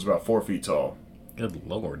 they said was about 4 feet tall. Good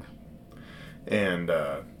lord. And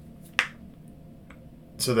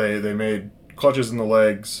so they made clutches in the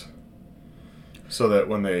legs so that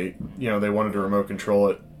when they wanted to remote control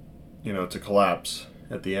it, to collapse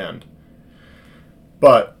at the end.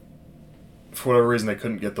 But for whatever reason, they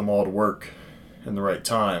couldn't get them all to work in the right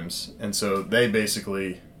times, and so they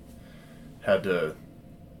basically had to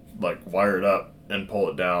like wire it up and pull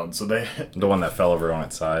it down. So they The one that fell over on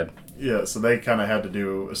its side. yeah, so they kind of had to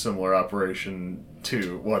do a similar operation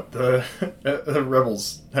to what the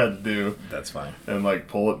rebels had to do, That's fine. and like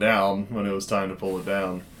pull it down when it was time to pull it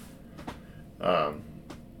down.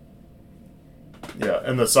 Yeah,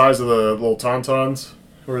 and the size of the little tauntauns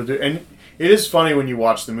and it is funny when you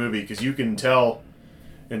watch the movie because you can tell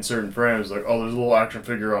in certain frames like, oh, there's a little action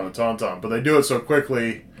figure on a tauntaun, but they do it so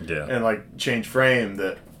quickly and like change frame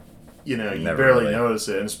that you Never barely really notice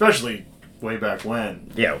it, and especially way back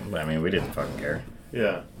when. Yeah, I mean, we didn't fucking care.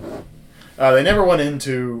 Yeah, they never went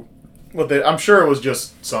into I'm sure it was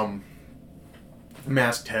just some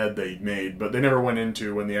masked head they made, but they never went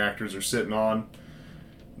into when the actors are sitting on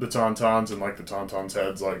the tauntauns and like the tauntauns'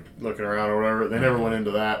 heads like looking around or whatever. They never went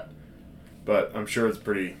into that, but I'm sure it's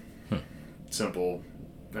pretty simple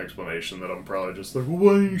explanation that I'm probably just like, well,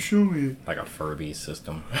 why didn't you show me it? Like a Furby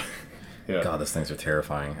system. Yeah. God, those things are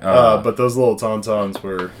terrifying. But those little tauntauns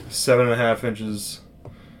were 7.5 inches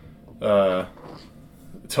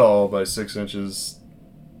tall by 6 inches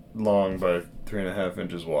long by 3.5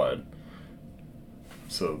 inches wide.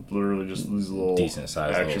 So literally just these little decent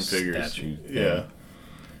sized action little figures. statue. Yeah.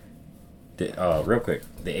 Real quick,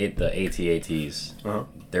 the AT-ATs. Uh-huh.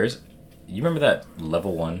 You remember that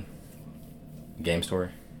Level 1 game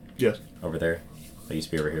store Yes. over there? That used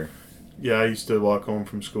to be over here. Yeah, I used to walk home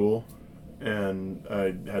from school, and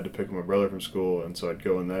I had to pick up my brother from school, and so I'd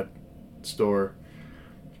go in that store,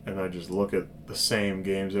 and I'd just look at the same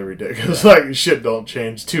games every day, because like shit don't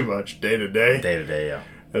change too much day to day. Day to day, yeah.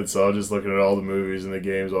 And so I'm just looking at all the movies and the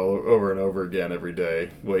games all over and over again every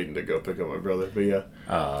day, waiting to go pick up my brother. But yeah.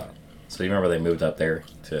 So you remember they moved up there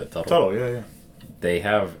to Tuttle? Tuttle, yeah. They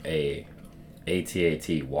have a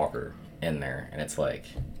AT-AT walker in there, and it's like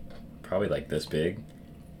probably like this big,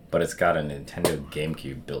 but it's got a Nintendo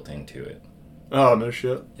GameCube built into it. Oh, no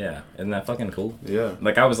shit. Yeah, isn't that fucking cool? Yeah.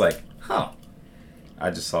 Like I was like, huh.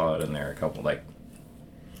 I just saw it in there a couple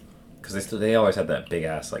because they always had that big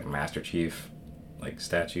ass like Master Chief like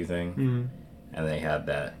statue thing, Mm-hmm. and they had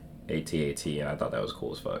that AT-AT, and I thought that was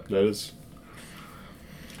cool as fuck. That is.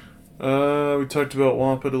 We talked about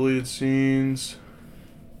Wampa deleted scenes.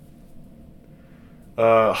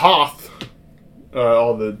 Hoth.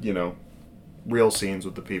 All the, real scenes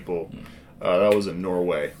with the people. That was in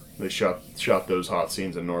Norway. They shot those Hoth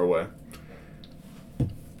scenes in Norway.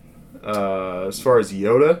 As far as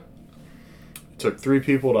Yoda, it took 3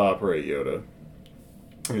 people to operate Yoda.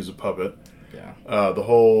 He was a puppet. Yeah. The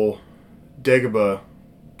whole Dagobah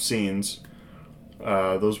scenes,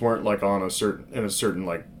 those weren't like in a certain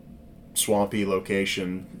like swampy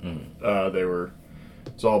location.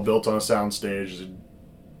 It's all built on a soundstage,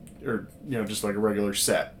 or just like a regular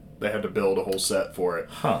set. They had to build a whole set for it.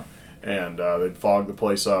 Huh. And they'd fog the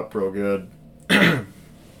place up real good,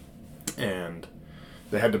 and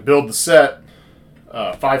they had to build the set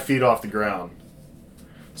 5 feet off the ground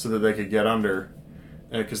so that they could get under,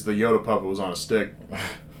 because the Yoda puppet was on a stick.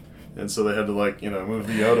 And so they had to move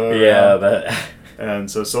the Yoda around. that.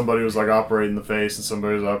 And so somebody was operating the face and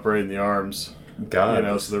somebody was operating the arms.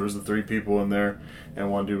 God. So there was the 3 people in there,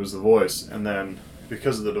 and one dude was the voice. And then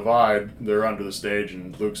because of the divide, they're under the stage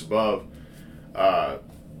and Luke's above.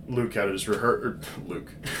 Luke had to just rehearse.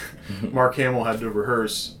 Luke, Mark Hamill had to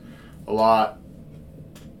rehearse a lot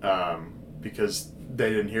because they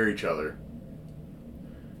didn't hear each other,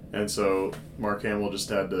 and so Mark Hamill just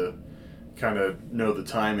had to kind of know the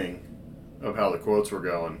timing of how the quotes were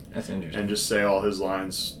going. That's interesting. And just say all his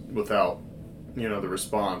lines without, the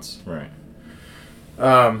response. Right.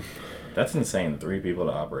 That's insane. 3 people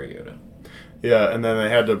to operate Yoda. Yeah, and then they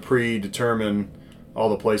had to predetermine all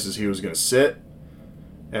the places he was going to sit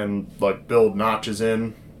and, like, build notches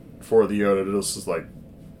in for the Yoda to just, like,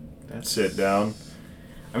 sit down.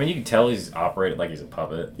 I mean, you can tell he's operated like he's a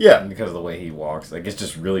puppet. Yeah. Because of the way he walks. Like, it's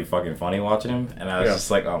just really fucking funny watching him. And I was just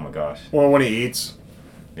like, oh my gosh. Well, when he eats,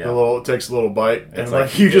 Yeah. it takes a little bite, and It's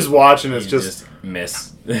like you just watch, and it's you just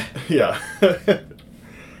miss. yeah.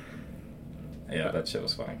 Yeah, that shit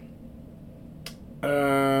was funny.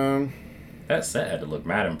 um, That set had to look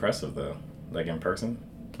mad impressive though, like in person.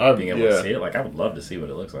 Being able yeah, to see it, like I would love to see what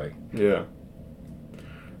it looks like. yeah.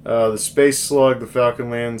 The space slug the Falcon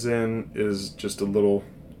lands in is just a little,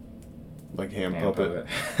 like, hand puppet.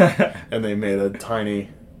 And they made a tiny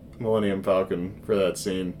Millennium Falcon for that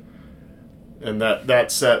scene. And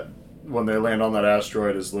that set, when they land on that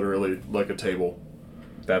asteroid, is literally like a table.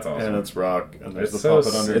 That's awesome. And it's rock, and there's It's the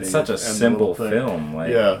puppet underneath. it's such a and the simple little thing. film.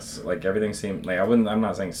 Like, Yeah. like everything seemed like I'm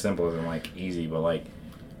not saying simple as in like easy, but like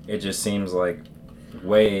it just seems like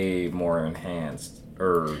way more enhanced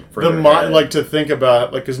or Like, to think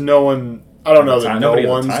about, like, because no one, I don't know that no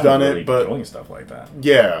one's done it, but doing stuff like that.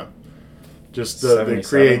 yeah, just the 77 when the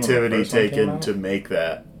creativity first one came taken out? to make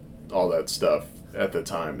all that stuff at the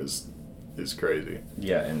time is crazy.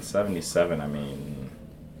 Yeah, in '77, I mean,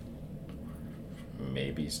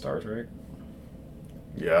 maybe Star Trek.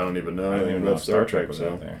 Yeah, I don't even know I don't anything even know about if Star Trek was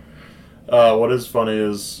so. out there. What is funny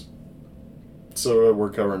is, so we're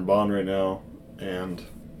covering Bond right now, and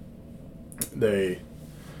we're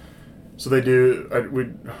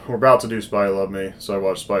about to do Spy Who Loved Me, so I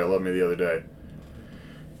watched Spy Who Loved Me the other day.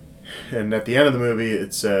 And at the end of the movie,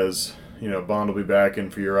 it says, Bond will be back in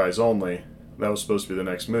For Your Eyes Only. That was supposed to be the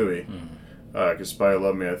next movie. Because Spy Who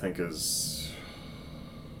Loved Me, I think, is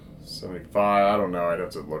 75. I don't know. I'd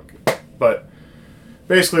have to look. But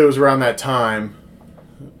basically, it was around that time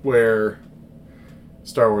where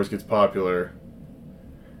Star Wars gets popular.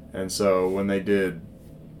 And so when they did...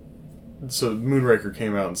 So Moonraker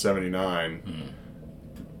came out in 79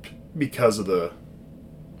 because of the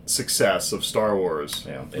success of Star Wars.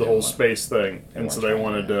 Yeah, the whole space thing. And so they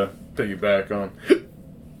wanted to piggyback on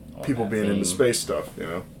people being into space stuff,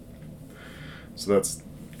 So that's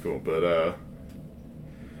cool, but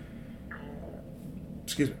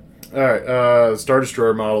excuse me. Alright, Star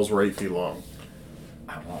Destroyer models were 8 feet long.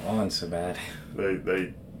 I want one so bad.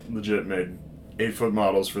 They legit made 8-foot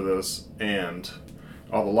models for this, and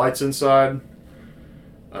all the lights inside,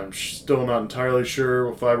 I'm still not entirely sure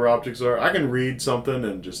what fiber optics are. I can read something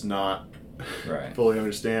and just not Right. fully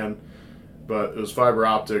understand, but it was fiber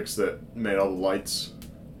optics that made all the lights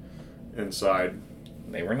inside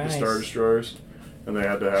They were nice. the Star Destroyers, and they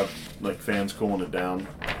had to have like fans cooling it down,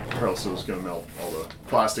 or else it was going to melt all the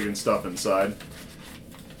plastic and stuff inside.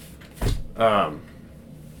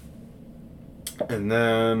 And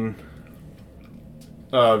then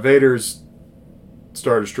Vader's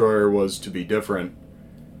Star Destroyer was to be different,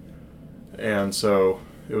 and so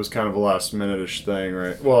it was kind of a last minute-ish thing,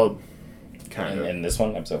 right? Well, kind of. And this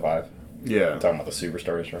one, episode 5, Yeah. I'm talking about the Super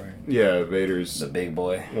Star Destroyer, Yeah, Vader's the big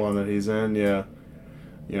boy. one that he's in, yeah.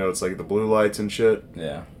 It's like the blue lights and shit.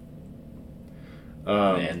 Yeah. The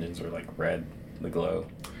Um, engines were like red, the glow,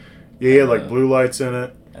 yeah, he had like blue lights in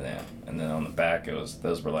it. and then on the back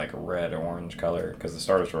those were like a red orange color because the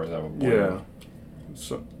Star Destroyers have a blue. Yeah.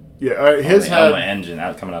 So, yeah, his on the had... engine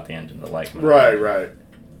coming out the engine, the light. Coming Right, out. right.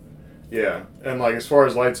 Yeah, and like as far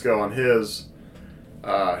as lights go on his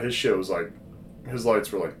shit was like, his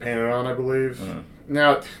lights were like painted on, I believe. Mhm.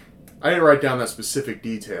 Now, I didn't write down that specific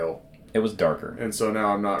detail, It was darker. and so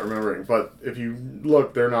now I'm not remembering. But if you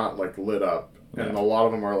look, they're not like lit up, and Yeah. a lot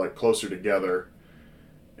of them are like closer together,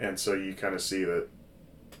 and so you kind of see that,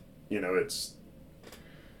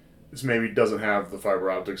 it's maybe doesn't have the fiber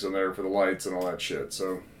optics in there for the lights and all that shit.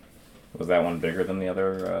 So Was that one bigger than the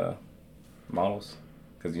other models?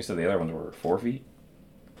 Because you said the other ones were 4 feet,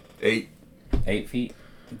 8. 8 feet.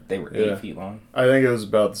 They were Yeah. 8 feet long. I think it was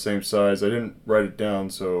about the same size. I didn't write it down,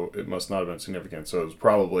 so it must not have been significant. So it was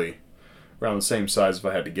probably around the same size if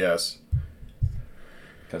I had to guess.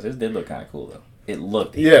 Because his did look kind of cool though. It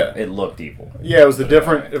looked evil. Yeah. It looked evil. Yeah, it was the Put it that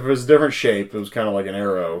different. way. If it was a different shape, it was kind of like an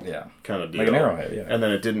arrow Yeah. kind of deal. Like an arrowhead, yeah. And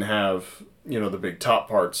then it didn't have the big top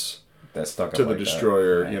parts That stuck up to the like that.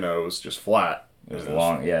 destroyer. Yeah. It was just flat. It was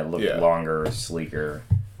long. Yeah, it looked Yeah. longer, sleeker,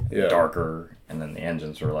 Yeah. darker, and then the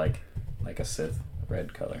engines were like a Sith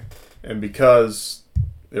red color. And because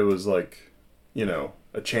it was like, you know,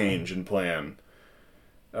 a change in plan,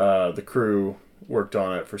 the crew worked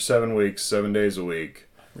on it for 7 weeks, 7 days a week.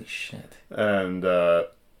 Holy shit. And they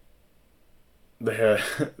had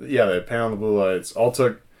they had Pound the Blue Lights.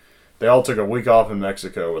 They all took a week off in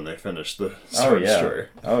Mexico when they finished the story.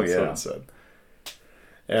 Oh That's yeah. what it said.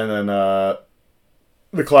 And then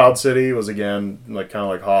the Cloud City was again like kind of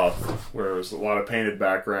like Hoth, where it was a lot of painted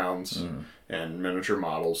backgrounds and miniature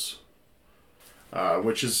models,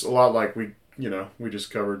 which is a lot like we just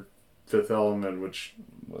covered Fifth Element, which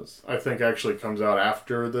Was I think actually comes out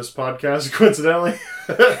after this podcast, coincidentally.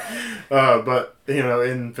 But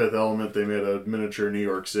in Fifth Element, they made a miniature New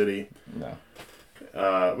York City. no.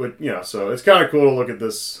 So it's kind of cool to look at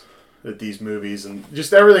these movies and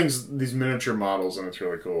just everything's these miniature models, and it's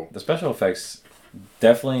really cool. The special effects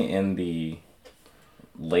definitely in the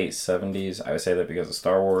late 70s. I would say that because of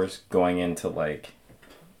Star Wars going into like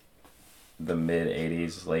the mid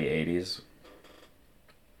 80s, late 80s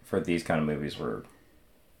for these kind of movies were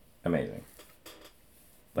amazing.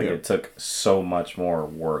 Like Yeah. it took so much more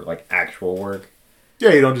work, like actual work. Yeah,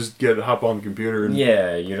 you don't just hop on the computer and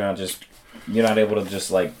Yeah, you're not able to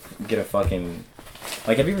just like get a fucking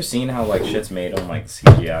like. Have you ever seen how like shit's made on like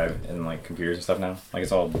CGI and like computers and stuff now? Like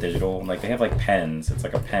it's all digital. Like they have like pens. It's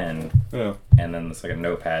like a pen, yeah. and then it's like a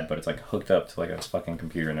notepad, but it's like hooked up to like a fucking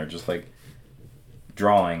computer, and they're just like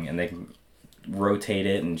drawing, and they can rotate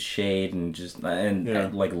it and shade and just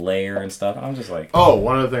and like layer and stuff. And I'm just like, Oh,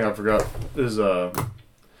 one other thing I forgot is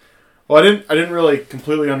well, I didn't really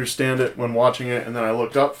completely understand it when watching it, and then I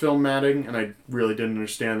looked up film matting, and I really didn't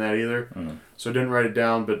understand that either. So I didn't write it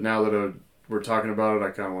down, but now that we're talking about it, I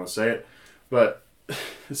kind of want to say it. But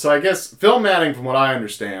so I guess film matting, from what I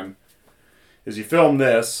understand, is you film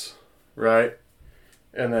this, right,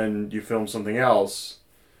 and then you film something else,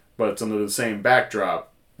 but it's under the same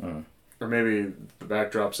backdrop, or maybe the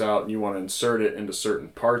backdrop's out and you want to insert it into certain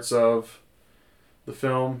parts of the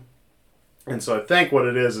film. And so I think what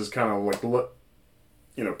it is kind of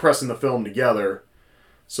like, pressing the film together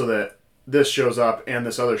so that this shows up and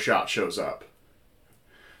this other shot shows up.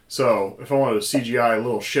 So if I wanted to CGI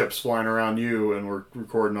little ships flying around you and we're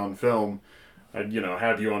recording on film, I'd,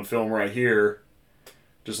 have you on film right here,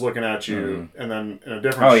 just looking at you, and then in a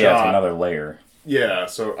different shot. oh yeah, it's another layer. Yeah,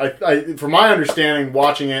 so I from my understanding,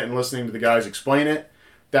 watching it and listening to the guys explain it,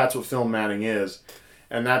 that's what film matting is.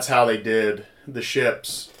 And that's how they did the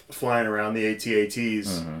ships flying around the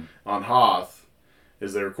AT-ATs on Hoth,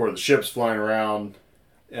 is they recorded the ships flying around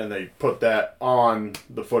and they put that on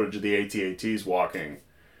the footage of the AT-ATs walking.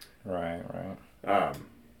 Right.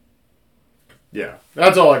 Yeah,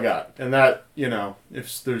 that's all I got. And that,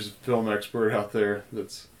 if there's a film expert out there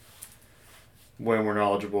that's way more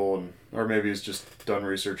knowledgeable, or maybe he's just done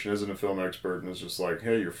research and isn't a film expert and is just like,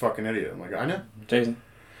 hey, you're a fucking idiot. I'm like, I know. Jason.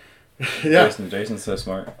 Yeah. Jason's so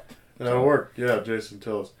smart. That'll work. Yeah, Jason,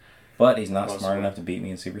 tell us. But he's not Awesome. smart enough to beat me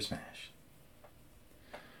in Super Smash.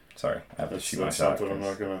 Sorry, I have to shoot my shot. Something I'm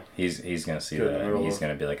not going to... He's gonna see Get in the that, middle and he's of-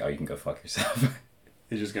 gonna be like, "Oh, you can go fuck yourself."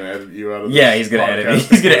 He's just going to edit you out of this Yeah, he's gonna edit me. podcast.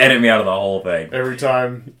 He's gonna edit me out of the whole thing. Every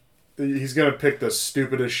time, he's going to pick the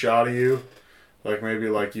stupidest shot of you. Like, maybe,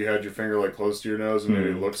 like, you had your finger, like, close to your nose, and maybe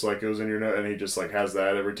it looks like it was in your nose, and he just, like, has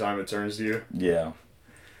that every time it turns to you. Yeah.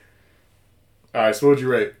 Alright, so what would you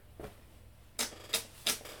rate?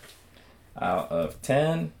 Out of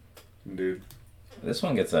 10, Dude. this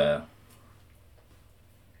one gets I'll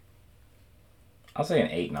say an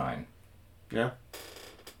 8-9. Yeah?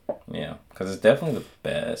 Yeah, because it's definitely the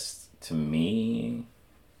best to me,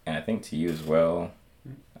 and I think to you as well,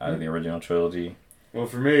 out of the original trilogy. Well,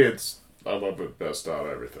 for me, I love it best out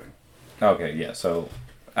of everything. Okay, yeah, so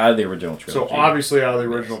out of the original trilogy. So, obviously, out of the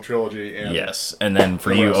original trilogy, and... Yes, and then for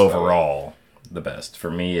the you rest of it. overall, the best. For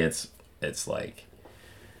me, it's like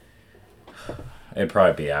it'd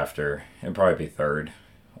probably be third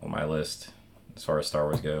on my list as far as Star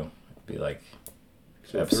Wars go. It'd be like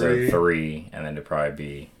So episode 3, and then it'd probably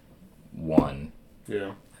be 1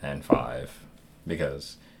 Yeah. and 5,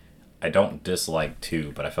 because I don't dislike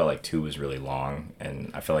 2, but I felt like 2 was really long,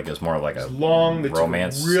 and I felt like it was more like a Long, it's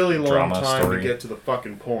romance a really long drama time story. to get to the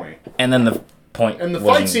fucking point. And then the point, And the fight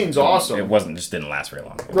wasn't- scene's awesome. It just didn't last very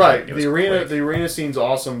long. It was Right, like- it was the quick. arena scene's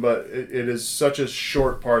awesome, but it is such a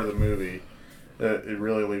short part of the movie that it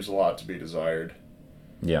really leaves a lot to be desired.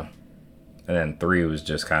 Yeah. And then 3 was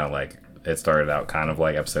just kind of like, it started out kind of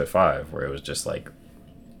like episode 5, where it was just like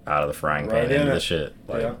out of the frying pan Right in into it. the shit.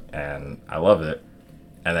 Like, Yeah. And I loved it.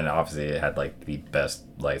 And then obviously it had like the best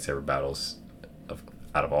lightsaber battles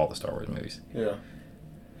out of all the Star Wars movies. Yeah.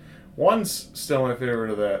 One's still my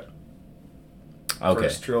favorite of that Okay.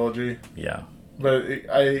 first trilogy. Yeah. But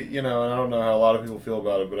I don't know how a lot of people feel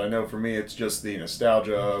about it, but I know for me it's just the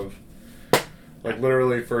nostalgia of, like,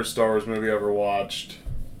 literally first Star Wars movie I ever watched,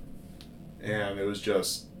 and it was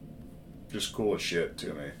just cool as shit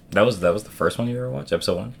to me. That was the first one you ever watched,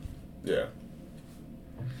 episode 1? Yeah.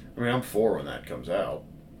 I mean, I'm 4 when that comes out.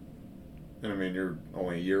 And I mean, you're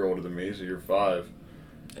only a year older than me, so you're 5.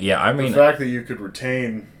 Yeah, I mean, the fact that you could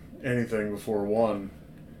retain anything before 1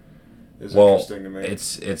 is well, interesting to me.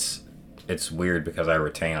 it's weird because I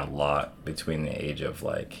retain a lot between the age of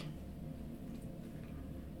like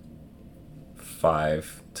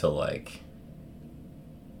 5 to like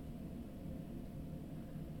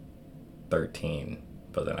 13,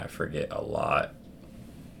 but then I forget a lot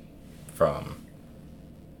from.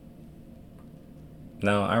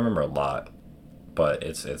 No, I remember a lot, but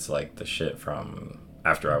it's like the shit from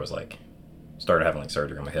after I was like started having like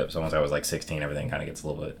surgery on my hip. So once I was like 16, everything kind of gets a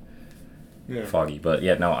little bit foggy. But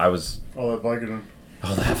yeah, no, I was all that Vicodin.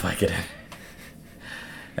 all that Vicodin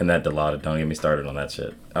and that Dilaudid. Don't get me started on that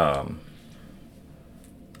shit.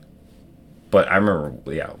 But I remember,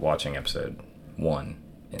 watching episode 1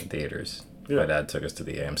 in theaters. Yeah. My dad took us to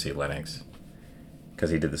the AMC Lenox because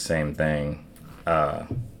he did the same thing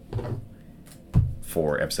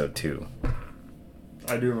for episode 2.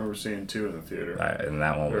 I do remember seeing 2 in the theater. And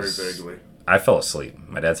that one very was vaguely. I fell asleep.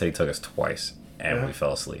 My dad said he took us twice, and Yeah. we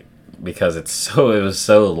fell asleep because it was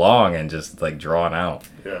so long and just like drawn out.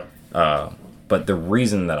 Yeah. But the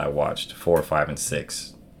reason that I watched 4, 5, and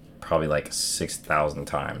 6 probably like 6,000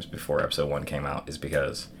 times before episode 1 came out is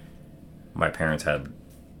because my parents had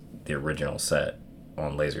the original set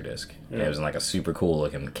on Laserdisc. And Yeah. it was in like a super cool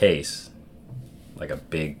looking case, like a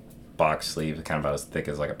big box sleeve, kind of about as thick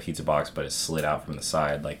as like a pizza box, but it slid out from the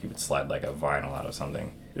side like you would slide like a vinyl out of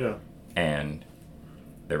something. Yeah. And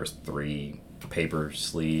there was 3 paper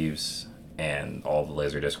sleeves, and all the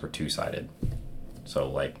Laserdiscs were 2-sided. So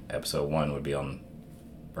like episode 1 would be on,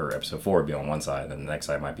 or episode 4 would be on one side, and the next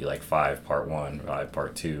side might be like 5 part 1, 5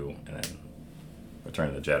 part 2, and then Return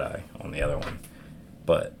of the Jedi on the other one.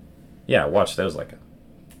 But yeah, I watched those like a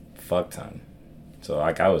fuck ton. So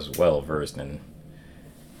like I was well versed in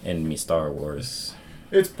me Star Wars.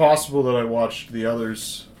 It's possible that I watched the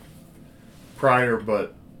others prior,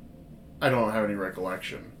 but I don't have any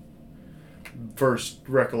recollection. First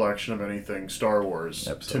recollection of anything Star Wars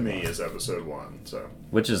Episode to me 1. is episode 1. So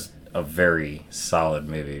Which is a very solid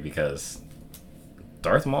movie because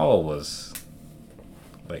Darth Maul was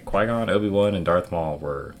like Qui-Gon, Obi-Wan, and Darth Maul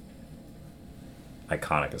were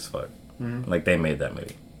iconic as fuck. Mhm. Like they made that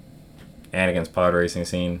movie. Anakin's pod racing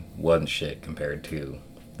scene wasn't shit compared to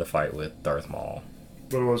the fight with Darth Maul.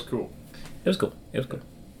 but it was cool. It was cool. It was cool.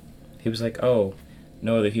 He was like, "Oh,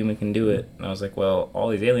 no other human can do it," and I was like, "Well, all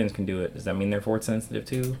these aliens can do it. Does that mean they're force sensitive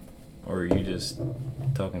too, or are you just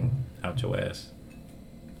talking out your ass?"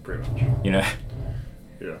 Pretty much. You know.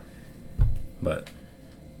 Yeah. But,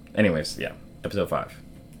 anyways, yeah, episode 5.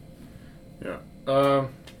 Yeah.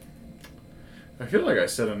 I feel like I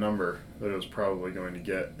said a number that it was probably going to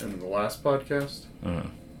get in the last podcast, Mm.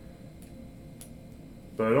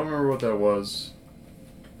 but I don't remember what that was.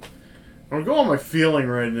 I'm going on my feeling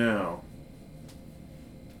right now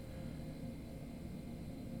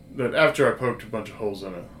that after I poked a bunch of holes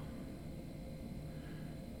in it,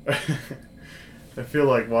 I feel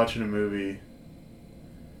like watching a movie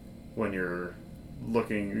when you're like,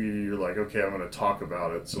 okay, I'm going to talk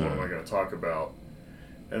about it, so what am I going to talk about?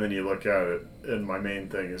 And then you look at it, and my main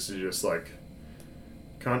thing is to just like,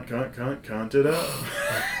 cunt it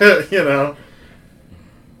up. You know?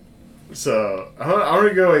 So, I'm going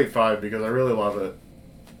to go 8.5 because I really love it.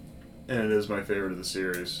 And it is my favorite of the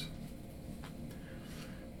series.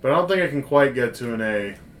 But I don't think I can quite get to an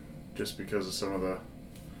A just because of some of the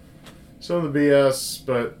BS,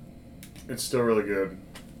 but it's still really good.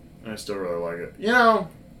 And I still really like it. You know,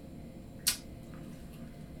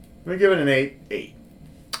 let me give it an 8.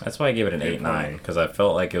 That's why I gave it an 8.9, because I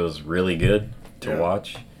felt like it was really good to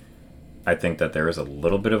watch. I think that there is a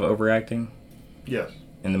little bit of overacting Yes.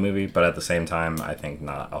 in the movie, but at the same time, I think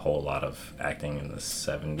not a whole lot of acting in the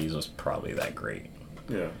 70s was probably that great.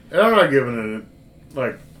 Yeah. And I'm not giving it,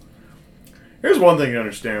 like, here's one thing to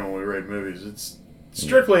understand when we rate movies. It's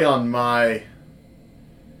strictly on my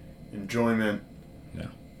enjoyment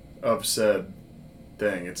of said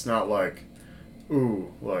thing. It's not like,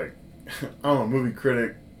 ooh, like, I'm a movie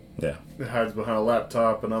critic Yeah. that hides behind a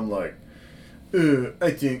laptop and I'm like,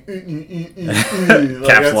 I think, like,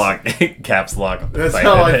 Caps lock. Caps lock. That's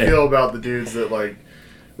how I feel about the dudes that like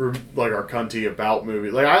are cunty about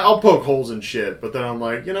movies. Like I'll poke holes in shit, but then I'm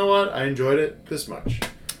like, you know what? I enjoyed it this much.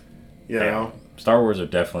 You know? Star Wars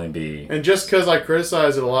would definitely be. And just because I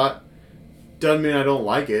criticize it a lot doesn't mean I don't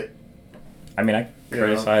like it. I mean, I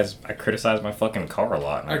criticize my fucking car a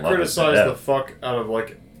lot. And I love criticize it to the death. fuck out of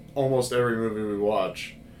like almost every movie we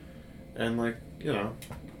watch, and like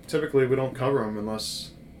typically we don't cover them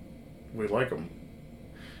unless we like them.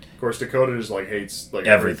 Of course, Dakota just like hates like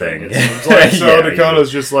Everything. It seems like. So Yeah,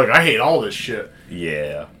 Dakota's just like, I hate all this shit.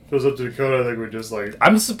 Yeah. Goes up to Dakota, I think we just like.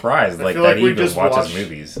 I'm surprised I like feel that like he we even just watches watch-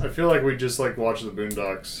 movies. I feel like we just like watch the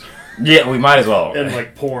Boondocks Yeah, we might as well. and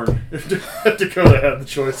like porn. If Dakota had the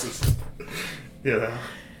choices,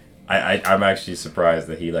 I'm actually surprised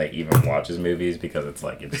that he like even watches movies because it's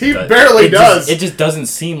like He barely does. It just doesn't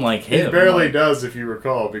seem like him. He barely like, does, if you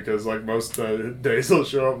recall, because like most days he'll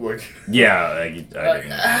show up like. Yeah,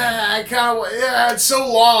 like, I kind of it's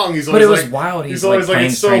so long. He's but always it was like, wild. He's He's always like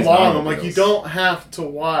planes, it's so trains, and long. I'm like, you automobiles. don't have to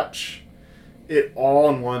watch it all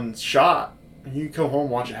in one shot. You can come home,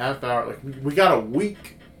 watch a half hour. Like we got a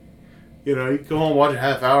week. You know, you can go home, watch a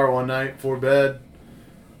half hour one night before bed.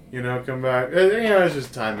 You know, come back. It's just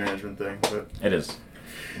a time management thing. But It is,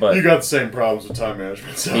 but you got the same problems with time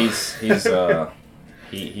management. So.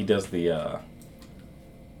 he does the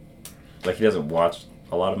like he doesn't watch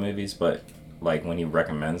a lot of movies, but like when he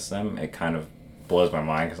recommends them, it kind of blows my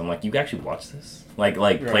mind because I'm like, you actually watch this? Like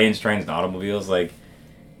Right. Planes, Trains, and Automobiles. Like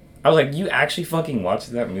I was like, you actually fucking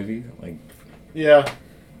watched that movie? Like Yeah.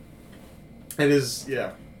 It is.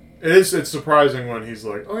 Yeah. It's surprising when he's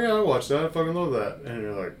like, "Oh yeah, I watched that. I fucking love that," and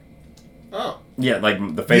you're like, "Oh, yeah, like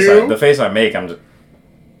the You? face I make, I'm just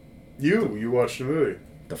you watched the movie."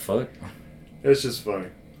 the fuck. It's just funny.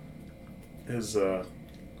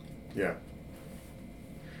 Yeah.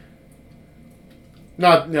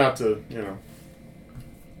 Not to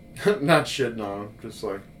not shitting on him. Just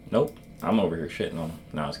like Nope, I'm over here shitting on him.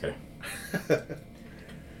 No, I was kidding.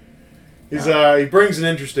 he brings an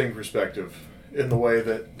interesting perspective in the way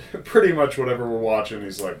that pretty much whatever we're watching,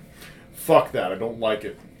 he's like, "Fuck that, I don't like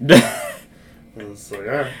it." And it's like, all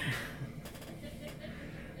right.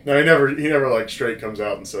 No, he never like straight comes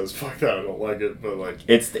out and says, "Fuck that, I don't like it," but like.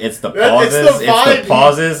 It's the It's the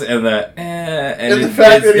pauses, vibe. and the And the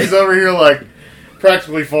fact that he's over here like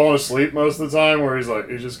practically falling asleep most of the time, where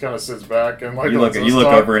he just kind of sits back and like you look lets us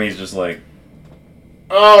over talk. and he's just like,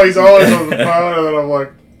 Oh, he's always on the phone, and then I'm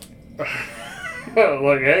like,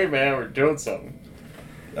 like, hey man, we're doing something.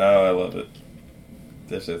 oh, I love it.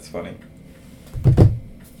 This shit's funny.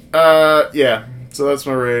 Yeah. So that's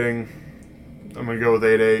my rating. I'm gonna go with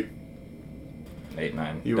 8.8.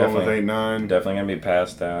 8-9. You went with Definitely- 8.9. Definitely gonna be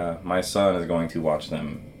past. My son is going to watch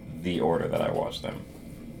them the order that I watched them.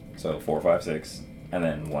 So 4, 5, 6, and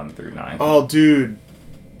then 1 through 9. Oh, dude,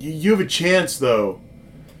 you have a chance though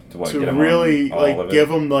to what, to get 'em really on all of like it? give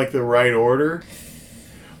them like the right order.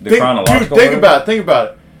 the chronological Dude, order? think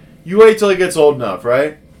about it. You wait till he gets old enough,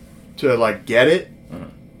 right, to like get it.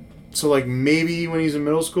 Mhm. So like maybe when he's in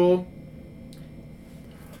middle school,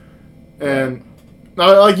 and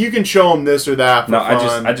like you can show him this or that for No,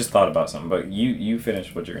 fun. I just thought about something, but you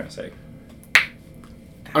finish what you're gonna say.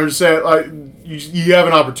 I'm just saying, like you have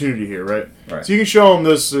an opportunity here, right? Right. So you can show him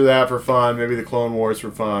this or that for fun, maybe the Clone Wars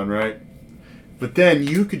for fun, right? But then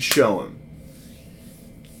you could show him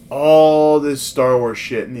all this Star Wars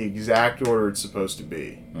shit in the exact order it's supposed to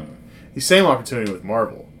be. The same opportunity with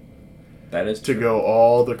Marvel That is to true. go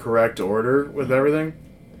all the correct order with everything.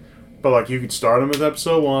 But like you could start him with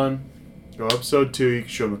Episode 1, go Episode 2. You can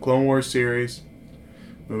show him the Clone Wars series,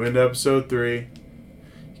 move into Episode 3. You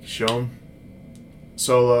can show him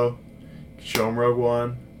Solo. You can show him Rogue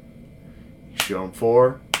One. You can show him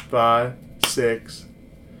 4, 5, 6.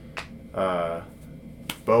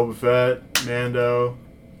 Boba Fett, Mando,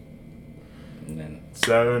 And then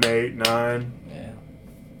 7, 8, 9. yeah.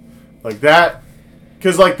 Like that.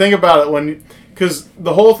 Because, like, think about it. Because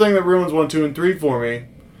the whole thing that ruins 1, 2, and 3 for me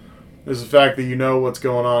is the fact that you know what's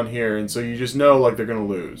going on here. And so you just know, like, they're going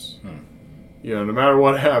to lose. You know, no matter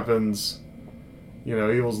what happens, you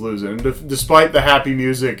know, evil's losing. And despite the happy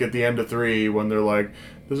music at the end of 3 when they're like,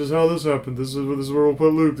 this is how this happened. This is where we'll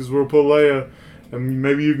put Luke. This is where we'll put Leia. And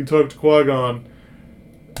maybe you can talk to Qui-Gon.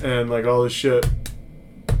 And, like, all this shit.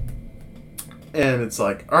 And it's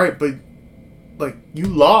like, all right, but, like, you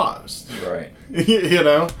lost. Right. You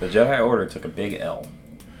know? The Jedi Order took a big L.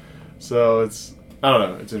 So it's, I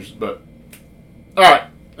don't know, it's interesting, but, all right,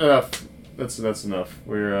 enough. That's enough.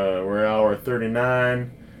 We're hour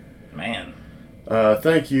 39. Man.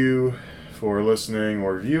 Thank you for listening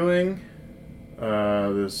or viewing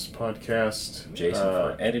this podcast. Jason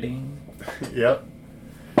for editing. Yep.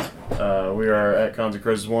 We are at Content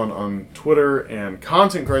Crisis 1 on Twitter and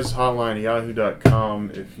Content Crisis Hotline at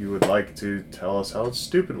yahoo.com if you would like to tell us how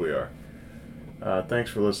stupid we are. Thanks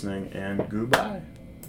for listening, and goodbye.